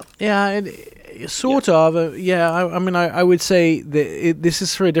style. Yeah, sort of. Yeah, I mean, I would say that this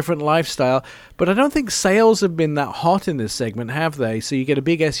is for a different lifestyle, but I don't think sales have been that hot in this segment, have they? So you get a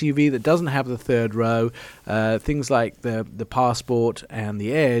big SUV that doesn't have the third row. Things like the Passport and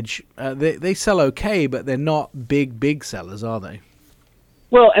the Edge, they sell okay, but they're not big sellers, are they?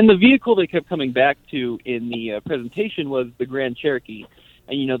 Well, and the vehicle they kept coming back to in the presentation was the Grand Cherokee.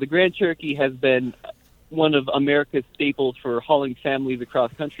 And, the Grand Cherokee has been one of America's staples for hauling families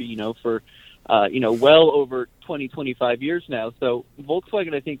across country, for, well over 20, 25 years now. So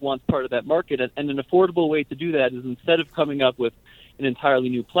Volkswagen, I think, wants part of that market. And an affordable way to do that is, instead of coming up with an entirely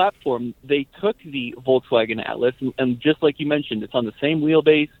new platform, they took the Volkswagen Atlas, and just like you mentioned, it's on the same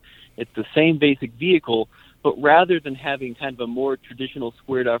wheelbase, it's the same basic vehicle, but rather than having kind of a more traditional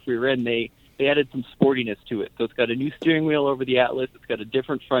squared-off rear end, they added some sportiness to it. So it's got a new steering wheel over the Atlas, it's got a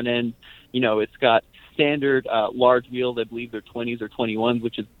different front end, it's got standard large wheels. I believe they're 20s or 21s,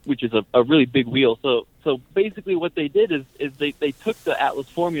 which is a really big wheel. So basically what they did is they took the Atlas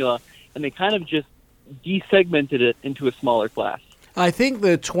formula and they kind of just desegmented it into a smaller class. I think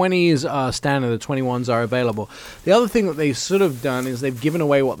the 20s are standard, the 21s are available. The other thing that they've sort of done is they've given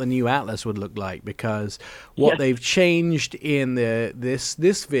away what the new Atlas would look like, because what they've changed in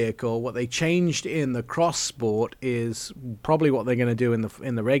this vehicle, what they changed in the Crosssport is probably what they're going to do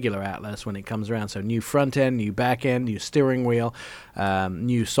in the regular Atlas when it comes around. So new front end, new back end, new steering wheel,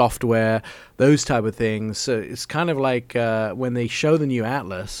 new software, those type of things. So it's kind of like when they show the new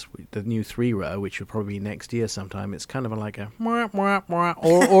Atlas, the new 3-row, which will probably be next year sometime, it's kind of like a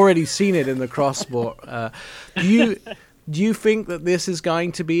already seen it in the Crosssport. Do you think that this is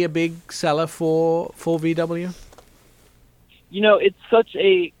going to be a big seller for VW? It's such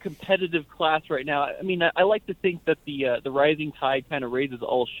a competitive class right now. I mean, I like to think that the rising tide kind of raises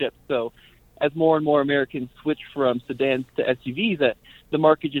all ships. So as more and more Americans switch from sedans to SUVs, that the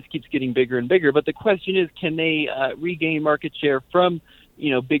market just keeps getting bigger and bigger. But the question is, can they regain market share from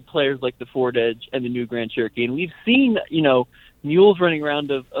big players like the Ford Edge and the new Grand Cherokee? And we've seen mules running around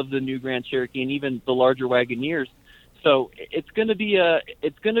of the new Grand Cherokee and even the larger Wagoneers. So it's going to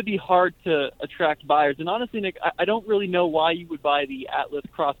be hard to attract buyers. And honestly, Nick, I don't really know why you would buy the Atlas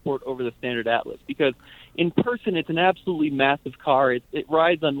Crossport over the standard Atlas, because in person it's an absolutely massive car. It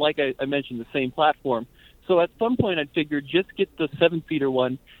rides on, like I mentioned, the same platform. So at some point I'd figure just get the 7-seater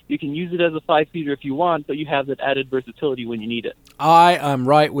one. You can use it as a 5-seater if you want, but you have that added versatility when you need it. I am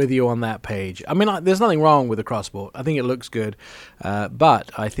right with you on that page. I mean, there's nothing wrong with the Crossport. I think it looks good,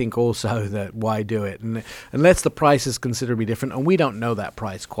 but I think also that why do it? And unless the price is considerably different, and we don't know that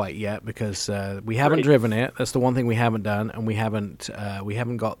price quite yet because we haven't driven it. That's the one thing we haven't done, and we haven't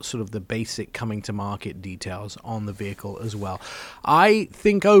got sort of the basic coming to market details on the vehicle as well. I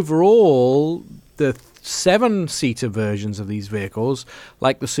think overall the 7-seater versions of these vehicles,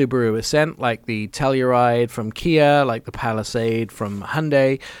 like the Subaru Ascent, like the Telluride from Kia, like the Palisade from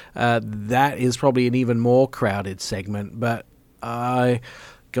Hyundai, that is probably an even more crowded segment. But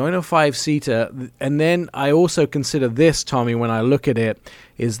going to a 5-seater, and then I also consider this, Tommy, when I look at it,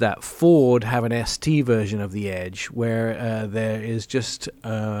 is that Ford have an ST version of the Edge, where there is just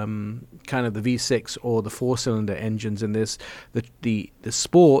kind of the V6 or the 4-cylinder engines in this. The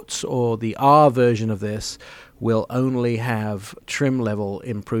sports or the R version of this will only have trim level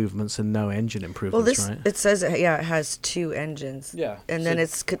improvements and no engine improvements, well, right? It says it has 2 engines. Yeah. And then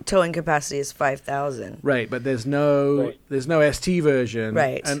its towing capacity is 5,000. Right, but there's no ST version,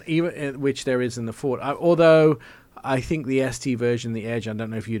 right? And even which there is in the Ford. Although I think the ST version, the Edge, I don't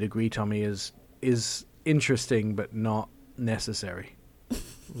know if you'd agree, Tommy, is interesting but not necessary.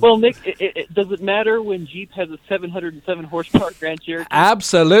 Well, Nick, does it matter when Jeep has a 707 horsepower Grand Cherokee?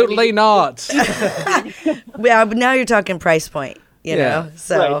 Absolutely not. Yeah, but now you're talking price point, you know.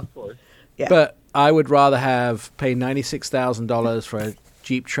 So, right, of course. Yeah. But I would rather pay $96,000 for a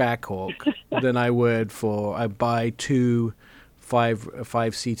Jeep Trackhawk than I would buy 2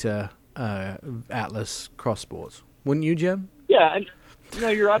 5-seater Atlas Crosssports. Wouldn't you, Jim? Yeah,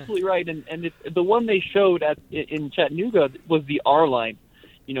 you're absolutely right. And the one they showed in Chattanooga was the R line.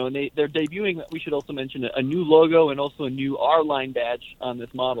 And they're debuting, we should also mention, a new logo and also a new R-Line badge on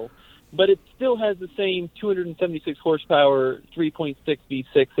this model. But it still has the same 276 horsepower, 3.6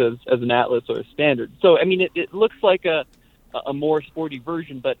 V6 as an Atlas or a standard. So, I mean, it looks like a more sporty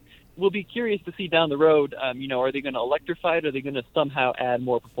version, but we'll be curious to see down the road, are they going to electrify it or are they going to somehow add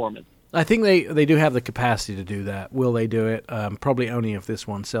more performance? I think they do have the capacity to do that. Will they do it? Probably only if this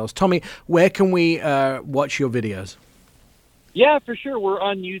one sells. Tommy, where can we watch your videos? Yeah, for sure. We're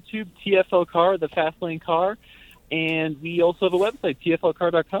on YouTube, TFL Car, the Fast Lane Car, and we also have a website,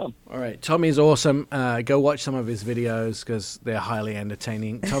 tflcar.com. All right, Tommy's awesome. Go watch some of his videos because they're highly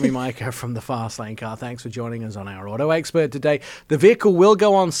entertaining. Tommy Micah from the Fast Lane Car, thanks for joining us on Our Auto Expert today. The vehicle will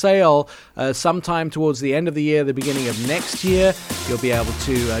go on sale sometime towards the end of the year, the beginning of next year. You'll be able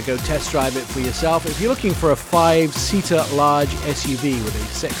to go test drive it for yourself if you're looking for a 5-seater large SUV with a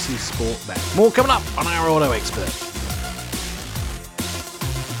sexy sportback. More coming up on Our Auto Expert.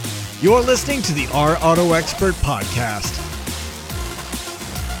 You're listening to the Our Auto Expert podcast.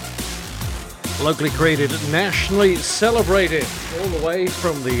 Locally created, nationally celebrated, all the way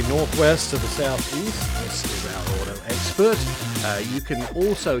from the northwest to the southeast. This is Our Auto Expert. You can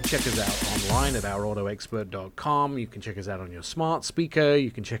also check us out online at ourautoexpert.com. You can check us out on your smart speaker.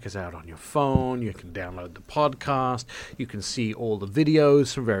 You can check us out on your phone. You can download the podcast. You can see all the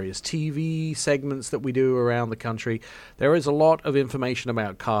videos from various TV segments that we do around the country. There is a lot of information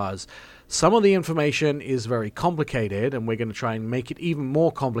about cars. Some of the information is very complicated, and we're going to try and make it even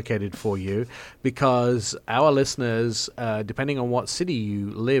more complicated for you because our listeners, depending on what city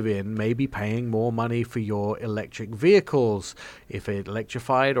you live in, may be paying more money for your electric vehicles. If it's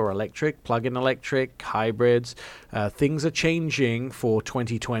electrified or electric, plug-in electric, hybrids, things are changing for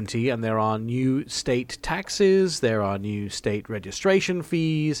 2020, and there are new state taxes, there are new state registration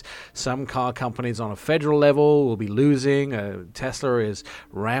fees. Some car companies on a federal level will be losing. Tesla is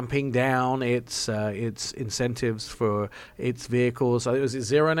ramping down its incentives for its vehicles. Is it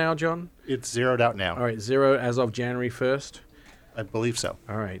zero now, John? It's zeroed out now. All right, zero as of January 1st? I believe so.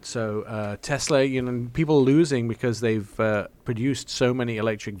 All right, so Tesla, people are losing because they've produced so many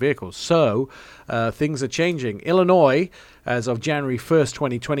electric vehicles. So things are changing. Illinois, as of January 1st,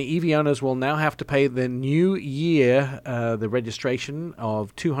 2020, EV owners will now have to pay the new year the registration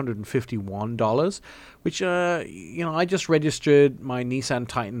of $251, which, I just registered my Nissan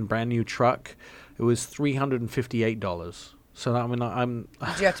Titan brand new truck. It was $358. So, I'm...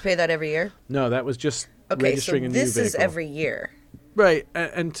 Did you have to pay that every year? No, that was just registering a new vehicle. Okay, so this is every year. Right,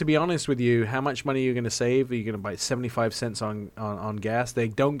 and to be honest with you, how much money are you going to save? Are you going to buy 75 cents on gas? They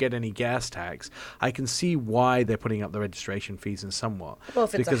don't get any gas tax. I can see why they're putting up the registration fees in somewhat. Well,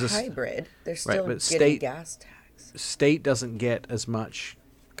 if it's a hybrid, they're still getting gas tax. State doesn't get as much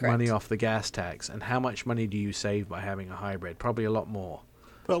money off the gas tax. And how much money do you save by having a hybrid? Probably a lot more.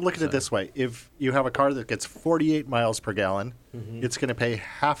 Well, look at it this way. If you have a car that gets 48 miles per gallon, it's going to pay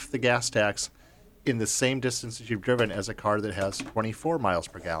half the gas tax in the same distance that you've driven as a car that has 24 miles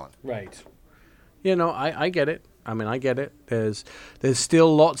per gallon. Right. I get it. I get it. There's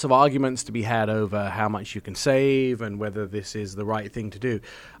still lots of arguments to be had over how much you can save and whether this is the right thing to do.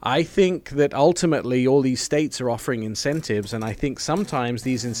 I think that ultimately all these states are offering incentives, and I think sometimes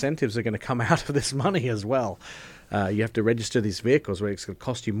these incentives are going to come out of this money as well. You have to register these vehicles where it's going to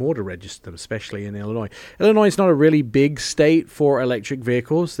cost you more to register them, especially in Illinois. Illinois is not a really big state for electric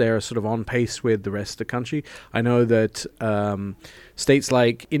vehicles. They're sort of on pace with the rest of the country. I know that states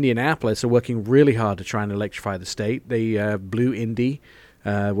like Indianapolis are working really hard to try and electrify the state. They have Blue Indy,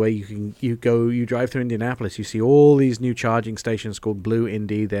 where you drive through Indianapolis, you see all these new charging stations called Blue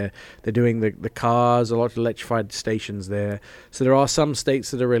Indy. They're doing the cars, a lot of electrified stations there. So there are some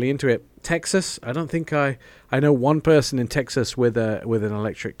states that are really into it. Texas, I don't think I know one person in Texas with an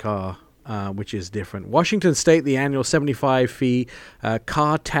electric car, which is different. Washington State, the annual $75 fee,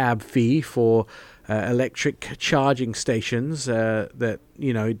 car tab fee for electric charging stations. That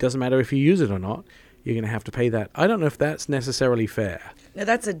it doesn't matter if you use it or not. You're going to have to pay that. I don't know if that's necessarily fair. No,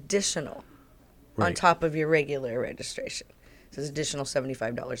 that's additional on top of your regular registration. So it's additional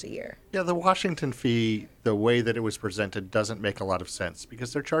 $75 a year. Yeah, the Washington fee, the way that it was presented, doesn't make a lot of sense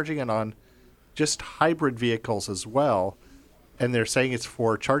because they're charging it on just hybrid vehicles as well, and they're saying it's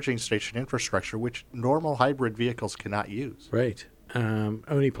for charging station infrastructure, which normal hybrid vehicles cannot use. Right.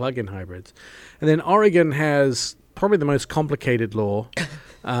 Only plug-in hybrids. And then Oregon has probably the most complicated law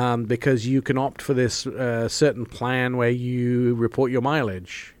because you can opt for this certain plan where you report your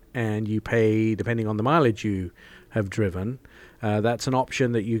mileage and you pay depending on the mileage you have driven. That's an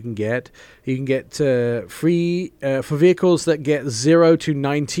option that you can get. You can get free for vehicles that get 0 to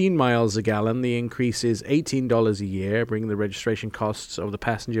 19 miles a gallon. The increase is $18 a year, bringing the registration costs of the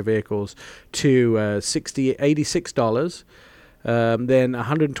passenger vehicles to $86. Then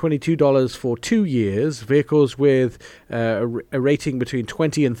 $122 for 2 years. Vehicles with a rating between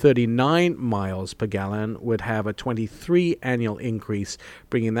 20 and 39 miles per gallon would have a 23 annual increase,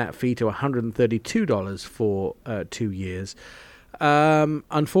 bringing that fee to $132 for 2 years.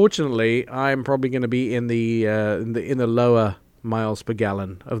 Unfortunately, I'm probably going to be in the lower miles per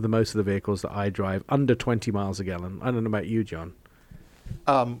gallon of the most of the vehicles that I drive, under 20 miles a gallon. I don't know about you, John.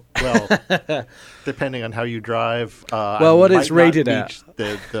 Well, depending on how you drive. What it's rated at.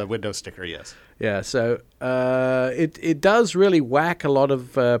 The window sticker, yes. Yeah, so it does really whack a lot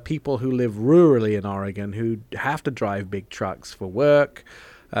of people who live rurally in Oregon who have to drive big trucks for work.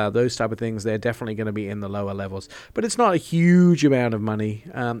 Those type of things, they're definitely going to be in the lower levels. But it's not a huge amount of money.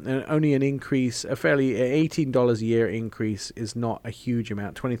 And only an increase, a fairly $18 a year increase is not a huge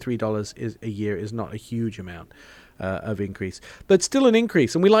amount. $23 a year is not a huge amount of increase. But still an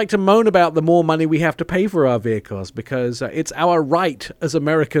increase. And we like to moan about the more money we have to pay for our vehicles because it's our right as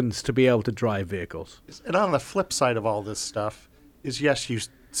Americans to be able to drive vehicles. And on the flip side of all this stuff is, yes, you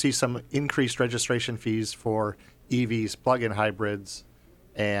see some increased registration fees for EVs, plug-in hybrids,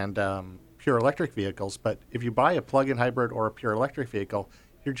 and pure electric vehicles. But if you buy a plug-in hybrid or a pure electric vehicle,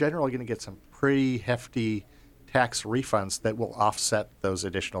 you're generally going to get some pretty hefty tax refunds that will offset those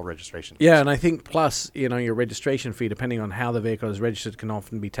additional registration fees. Yeah, and I think plus, your registration fee, depending on how the vehicle is registered, can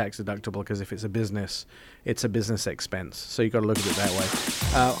often be tax deductible because if it's a business expense. So you've got to look at it that way.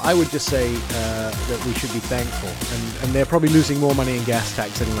 I would just say that we should be thankful. And they're probably losing more money in gas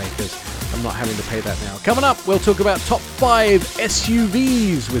tax anyway because I'm not having to pay that now. Coming up, we'll talk about top 5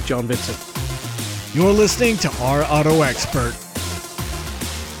 SUVs with John Vincent. You're listening to Our Auto Expert.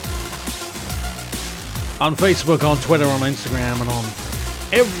 On Facebook, on Twitter, on Instagram, and on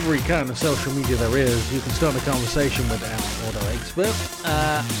every kind of social media there is, you can start a conversation with our auto expert.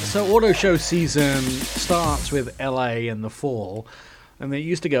 So auto show season starts with LA in the fall. And they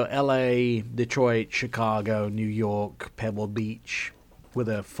used to go LA, Detroit, Chicago, New York, Pebble Beach with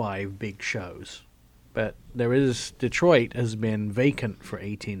the 5 big shows. But Detroit has been vacant for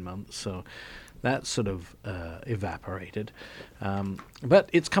 18 months, so that sort of evaporated. But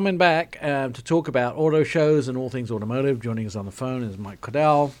it's coming back to talk about auto shows and all things automotive. Joining us on the phone is Mike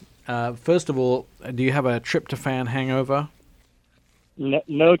Cordell. First of all, do you have a tryptophan hangover?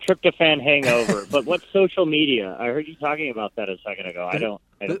 No tryptophan hangover. But what's social media? I heard you talking about that a second ago.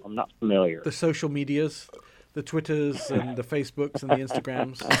 I'm not familiar. The social medias, the Twitters and the Facebooks and the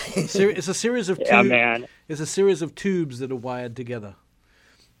Instagrams. It's a series of It's a series of tubes that are wired together.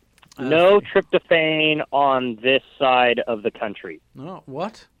 No tryptophan on this side of the country. No,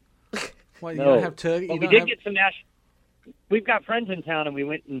 what? Why, you no. don't have turkey? Well, we did get some We've got friends in town, and we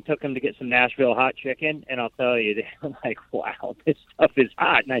went and took them to get some Nashville hot chicken. And I'll tell you, they were like, "Wow, this stuff is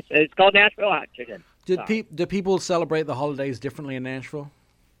hot." And I said, "It's called Nashville hot chicken." Do people celebrate the holidays differently in Nashville?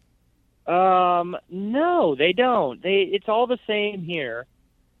 No, they don't. It's all the same here.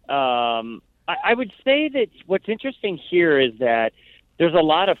 I would say that what's interesting here is that there's a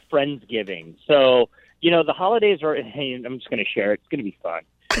lot of Friendsgiving. So, the holidays are, I'm just going to share it. It's going to be fun.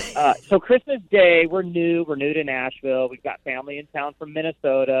 So Christmas Day, we're new to Nashville. We've got family in town from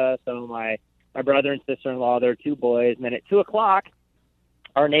Minnesota. So my brother and sister-in-law, their 2 boys. And then at 2:00,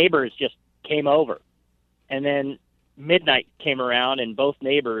 our neighbors just came over. And then midnight came around and both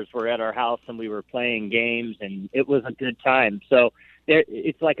neighbors were at our house and we were playing games and it was a good time. So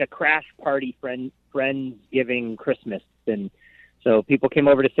it's like a crash party Friendsgiving Christmas. And so people came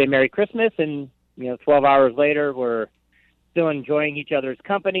over to say Merry Christmas, and 12 hours later, we're still enjoying each other's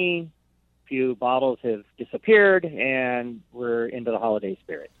company. A few bottles have disappeared, and we're into the holiday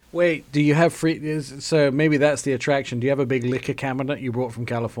spirit. Wait, do you have free? So maybe that's the attraction. Do you have a big liquor cabinet you brought from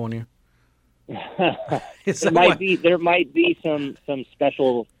California? There might be some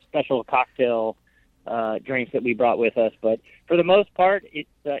special cocktail drinks that we brought with us, but for the most part, it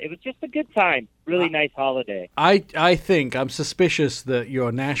was just a good time. Really nice holiday. I think I'm suspicious that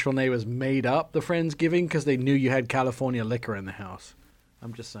your Nashville neighbors made up the Friendsgiving because they knew you had California liquor in the house.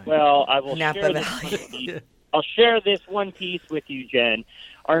 I'm just saying. Well, I will share this one piece with you, Jen.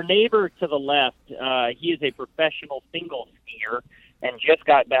 Our neighbor to the left, he is a professional single skier and just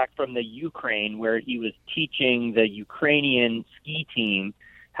got back from the Ukraine, where he was teaching the Ukrainian ski team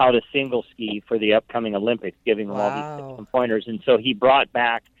how to single ski for the upcoming Olympics, giving them all these tips and pointers. And so he brought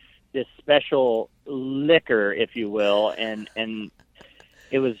back this special liquor, if you will, and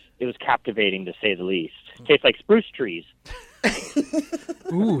it was captivating to say the least. It tastes like spruce trees.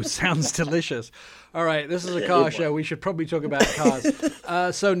 Ooh, sounds delicious. All right, this is a car show. We should probably talk about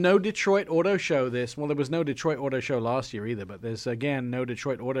cars. So no Detroit Auto Show Well, there was no Detroit Auto Show last year either, but there's, again, no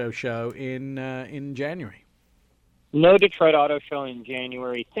Detroit Auto Show in January. No Detroit Auto Show in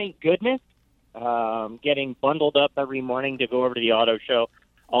January. Thank goodness. Getting bundled up every morning to go over to the auto show,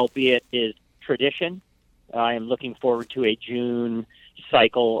 albeit is tradition. I am looking forward to a June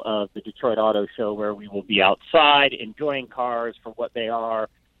cycle of the Detroit Auto Show where we will be outside enjoying cars for what they are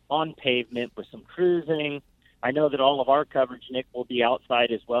on pavement with some cruising. I know that all of our coverage, Nick, will be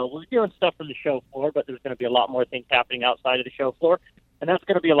outside as well. We're doing stuff from the show floor, but there's going to be a lot more things happening outside of the show floor, and that's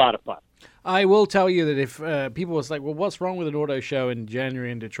going to be a lot of fun. I will tell you that if people was like, well, what's wrong with an auto show in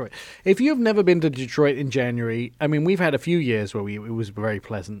January in Detroit? If you've never been to Detroit in January, I mean, we've had a few years where it was very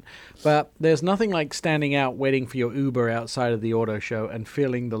pleasant, but there's nothing like standing out waiting for your Uber outside of the auto show and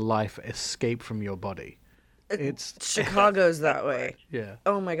feeling the life escape from your body. It's Chicago's that way. Yeah.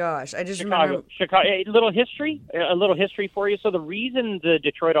 Oh my gosh, I just remember. Chicago. A little history for you. So the reason the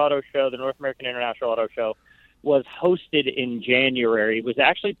Detroit Auto Show, the North American International Auto Show, was hosted in January was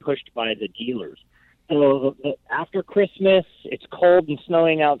actually pushed by the dealers. So after Christmas, it's cold and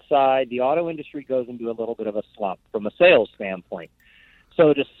snowing outside. The auto industry goes into a little bit of a slump from a sales standpoint.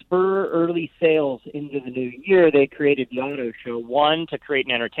 So to spur early sales into the new year, they created the auto show, one, to create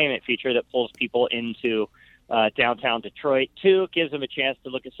an entertainment feature that pulls people into downtown Detroit. Two, it gives them a chance to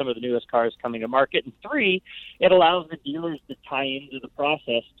look at some of the newest cars coming to market. And three, it allows the dealers to tie into the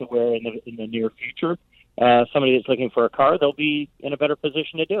process to where in the near future, somebody that's looking for a car, they'll be in a better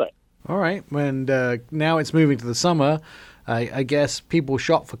position to do it. All right, and now it's moving to the summer. I guess people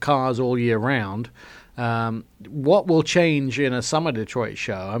shop for cars all year round. What will change in a summer Detroit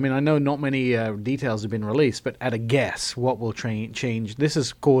show? I mean, I know not many details have been released, but at a guess, what will change? This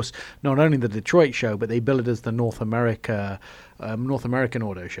is, of course, not only the Detroit show, but they bill it as the North American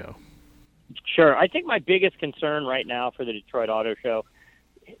Auto Show. Sure. I think my biggest concern right now for the Detroit Auto Show,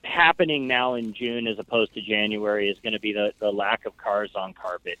 happening now in June as opposed to January, is going to be the lack of cars on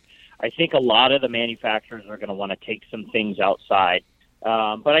carpet. I think a lot of the manufacturers are going to want to take some things outside.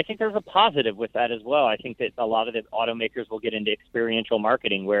 But I think there's a positive with that as well. I think that a lot of the automakers will get into experiential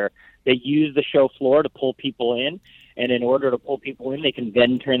marketing where they use the show floor to pull people in, and in order to pull people in, they can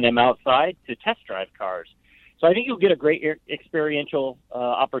then turn them outside to test drive cars. So I think you'll get a great experiential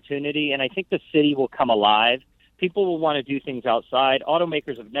opportunity, and I think the city will come alive. People will want to do things outside.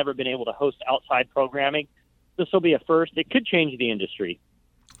 Automakers have never been able to host outside programming. This will be a first. It could change the industry.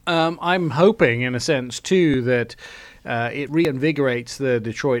 I'm hoping, in a sense, too, that it reinvigorates the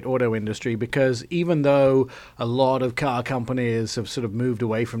Detroit auto industry, because even though a lot of car companies have sort of moved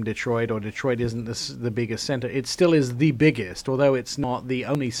away from Detroit, or Detroit isn't the biggest center, it still is the biggest, although it's not the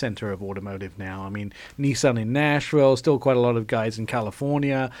only center of automotive now. I mean, Nissan in Nashville, still quite a lot of guys in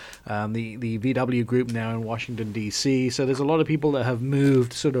California, the VW group now in Washington, D.C. So there's a lot of people that have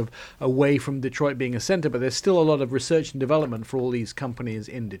moved sort of away from Detroit being a center, but there's still a lot of research and development for all these companies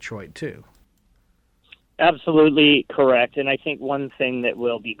in Detroit, too. Absolutely correct. And I think one thing that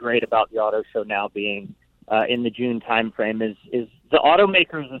will be great about the auto show now being in the June timeframe is the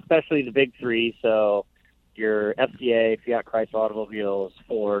automakers, especially the big three. So your FCA, Fiat Chrysler Automobiles,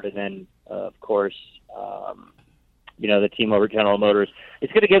 Ford, and then, of course, the team over General Motors.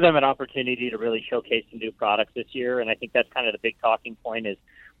 It's going to give them an opportunity to really showcase some new products this year. And I think that's kind of the big talking point is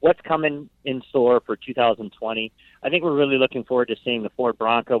what's coming in store for 2020. I think we're really looking forward to seeing the Ford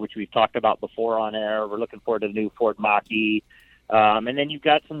Bronco, which we've talked about before on air. We're looking forward to the new Ford Mach-E. And then you've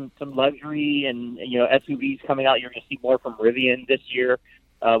got some luxury and SUVs coming out. You're going to see more from Rivian this year,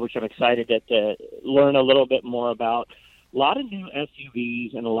 which I'm excited to learn a little bit more about. A lot of new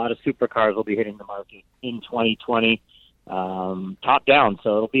SUVs and a lot of supercars will be hitting the market in 2020. Top down,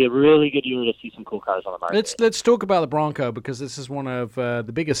 so it'll be a really good year to see some cool cars on the market. Let's talk about the Bronco, because this is one of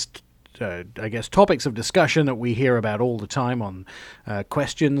the biggest topics of discussion that we hear about all the time on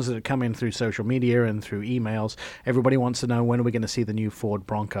questions that come in through social media and through emails. Everybody wants to know, when are we going to see the new Ford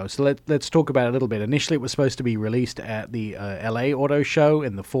Bronco? So let's talk about it a little bit. Initially, it was supposed to be released at the LA Auto Show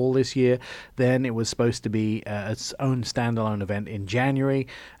in the fall this year. Then it was supposed to be its own standalone event in January.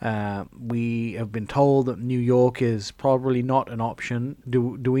 We have been told that New York is probably not an option.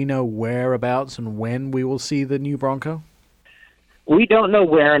 Do we know whereabouts and when we will see the new Bronco? We don't know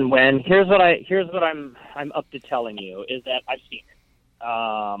where and when. Here's what I'm up to telling you is that I've seen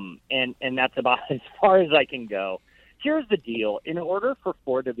it, and that's about as far as I can go. Here's the deal: in order for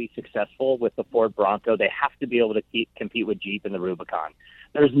Ford to be successful with the Ford Bronco, they have to be able to compete with Jeep and the Rubicon.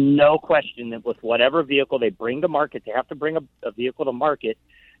 There's no question that with whatever vehicle they bring to market, they have to bring a vehicle to market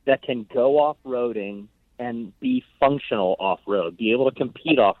that can go off-roading and be functional off-road, be able to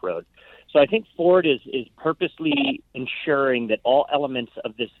compete off-road. So I think Ford is purposely ensuring that all elements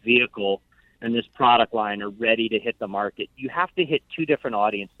of this vehicle and this product line are ready to hit the market. You have to hit two different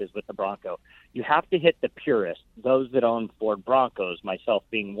audiences with the Bronco. You have to hit the purists, those that own Ford Broncos, myself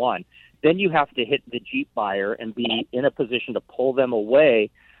being one. Then you have to hit the Jeep buyer and be in a position to pull them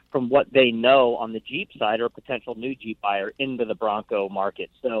away from what they know on the Jeep side or a potential new Jeep buyer into the Bronco market.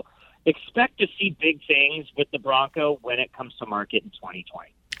 So expect to see big things with the Bronco when it comes to market in 2020.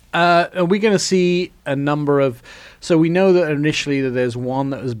 Are we going to see a number of... So we know that initially that there's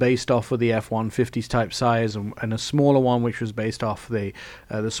one that was based off of the F-150s type size and a smaller one which was based off the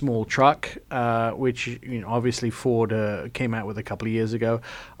small truck, which obviously Ford came out with a couple of years ago.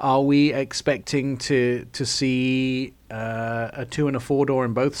 Are we expecting to see a 2 and a 4 door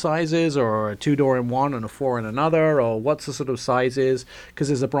in both sizes, or a 2 door in one and a 4 in another, or what's the sort of sizes? Because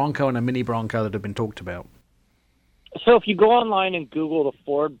there's a Bronco and a mini Bronco that have been talked about. So if you go online and Google the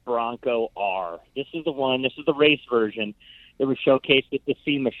Ford Bronco R, this is the one, this is the race version. It was showcased at the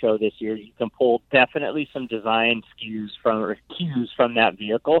SEMA show this year. You can pull definitely some design cues from that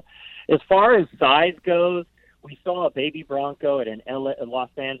vehicle. As far as size goes, we saw a baby Bronco at a Las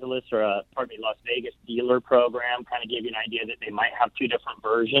Vegas dealer program, kind of gave you an idea that they might have two different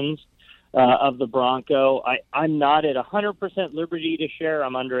versions of the Bronco. I'm not at 100% liberty to share.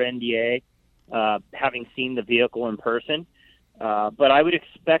 I'm under NDA. Having seen the vehicle in person, but I would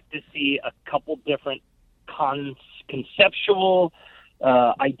expect to see a couple different conceptual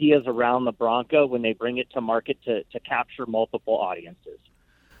ideas around the Bronco when they bring it to market to capture multiple audiences.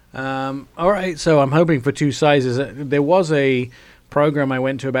 All right, so I'm hoping for two sizes. There was a program I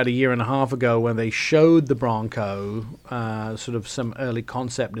went to about a year and a half ago where they showed the Bronco, sort of some early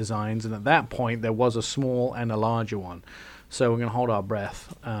concept designs, and at that point there was a small and a larger one. So we're going to hold our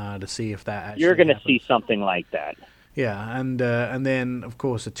breath to see if that actually You're going to happens. see something like that. Yeah, and then, of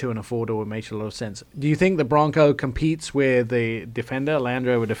course, a 2 and a 4 door makes a lot of sense. Do you think the Bronco competes with the Defender, Land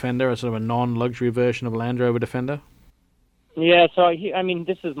Rover Defender, a sort of a non-luxury version of Land Rover Defender? Yeah, so, I mean,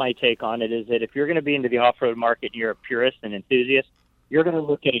 this is my take on it, is that if you're going to be into the off-road market and you're a purist and enthusiast, you're going to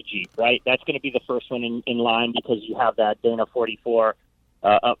look at a Jeep, right? That's going to be the first one in line because you have that Dana 44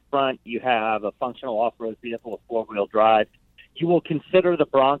 up front. You have a functional off-road vehicle with four-wheel drive. You will consider the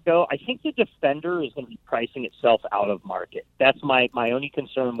Bronco. I think the Defender is going to be pricing itself out of market. That's my only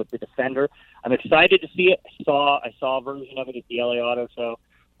concern with the Defender. I'm excited to see it. I saw a version of it at the LA Auto Show.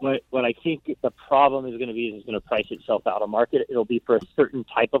 What I think the problem is going to be is it's going to price itself out of market. It'll be for a certain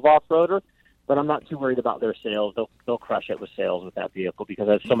type of off-roader, but I'm not too worried about their sales. They'll crush it with sales with that vehicle because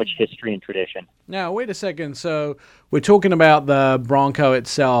it has so much history and tradition. Now, wait a second. So we're talking about the Bronco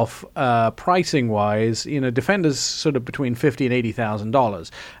itself, pricing-wise. Defender's sort of between $50,000 and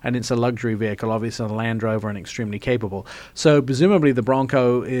 $80,000, and it's a luxury vehicle, obviously a Land Rover and extremely capable. So presumably the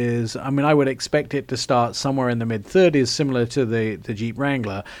Bronco is, I would expect it to start somewhere in the mid-30s, similar to the Jeep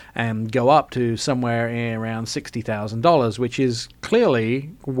Wrangler, and go up to somewhere around $60,000, which is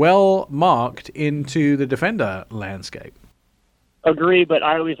clearly well marked into the Defender landscape. Agree, but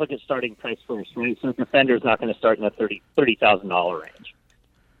I always look at starting price first, right? So Defender's not going to start in the $30,000 range.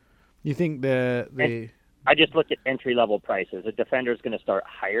 You think I just looked at entry-level prices. A Defender's going to start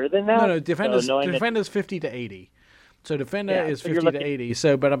higher than that? No, Defender's 50 to 80. So Defender is 50 to 80.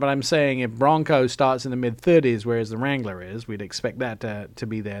 So, but I'm saying if Bronco starts in the mid-30s, whereas the Wrangler is, we'd expect that to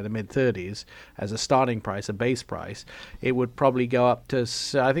be there, the mid-30s, as a starting price, a base price. It would probably go up to,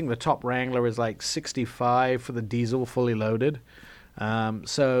 I think the top Wrangler is like 65 for the diesel fully loaded.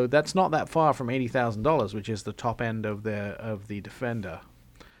 So that's not that far from $80,000, which is the top end of the Defender.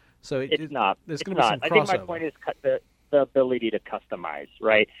 So it's not. There's going to be some crossover. I think my point is the ability to customize,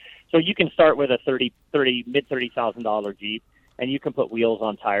 right? So you can start with a mid $30,000 Jeep, and you can put wheels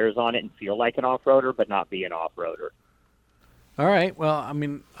on tires on it and feel like an off-roader, but not be an off-roader. All right. Well,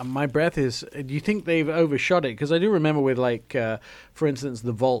 my breath is. Do you think they've overshot it? Because I do remember with, for instance,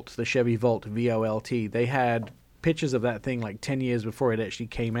 the Chevy Volt VOLT. They had pictures of that thing 10 years before it actually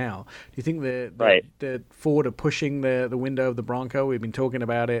came out. Do you think the Ford are pushing the window of the Bronco? We've been talking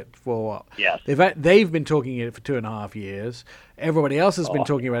about it for... Yes. They've been talking it for 2.5 years. Everybody else has been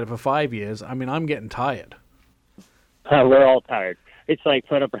talking about it for 5 years. I'm getting tired. We're all tired. It's like,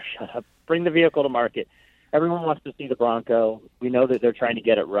 put up or shut up. Bring the vehicle to market. Everyone wants to see the Bronco. We know that they're trying to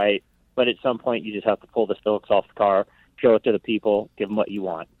get it right, but at some point you just have to pull the stilts off the car, show it to the people, give them what you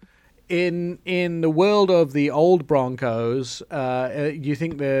want. In the world of the old Broncos, do you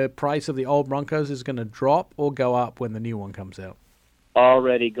think the price of the old Broncos is going to drop or go up when the new one comes out?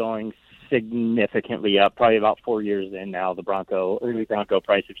 Already going significantly up, probably about 4 years in now, the early Bronco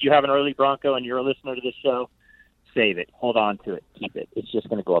price. If you have an early Bronco and you're a listener to this show, save it, hold on to it, keep it. It's just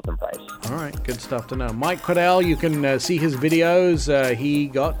going to go up in price. All right, good stuff to know. Mike Cordell, you can see his videos. He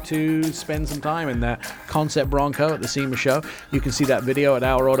got to spend some time in that Concept Bronco at the SEMA show. You can see that video at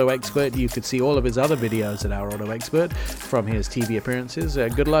Our Auto Expert. You could see all of his other videos at Our Auto Expert from his TV appearances.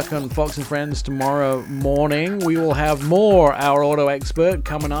 Good luck on Fox and Friends tomorrow morning. We will have more Our Auto Expert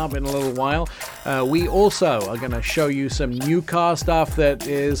coming up in a little while. We also are going to show you some new car stuff that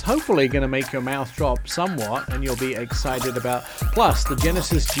is hopefully going to make your mouth drop somewhat, and you'll be excited about. Plus, the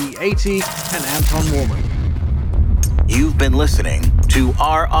Genesis G80 and Anton Woolman. You've been listening to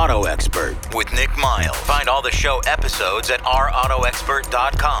Our Auto Expert with Nick Miles. Find all the show episodes at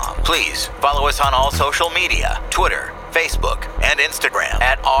ourautoexpert.com. Please follow us on all social media, Twitter, Facebook, and Instagram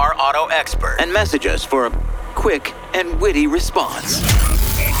at Our Auto Expert, and message us for a quick and witty response.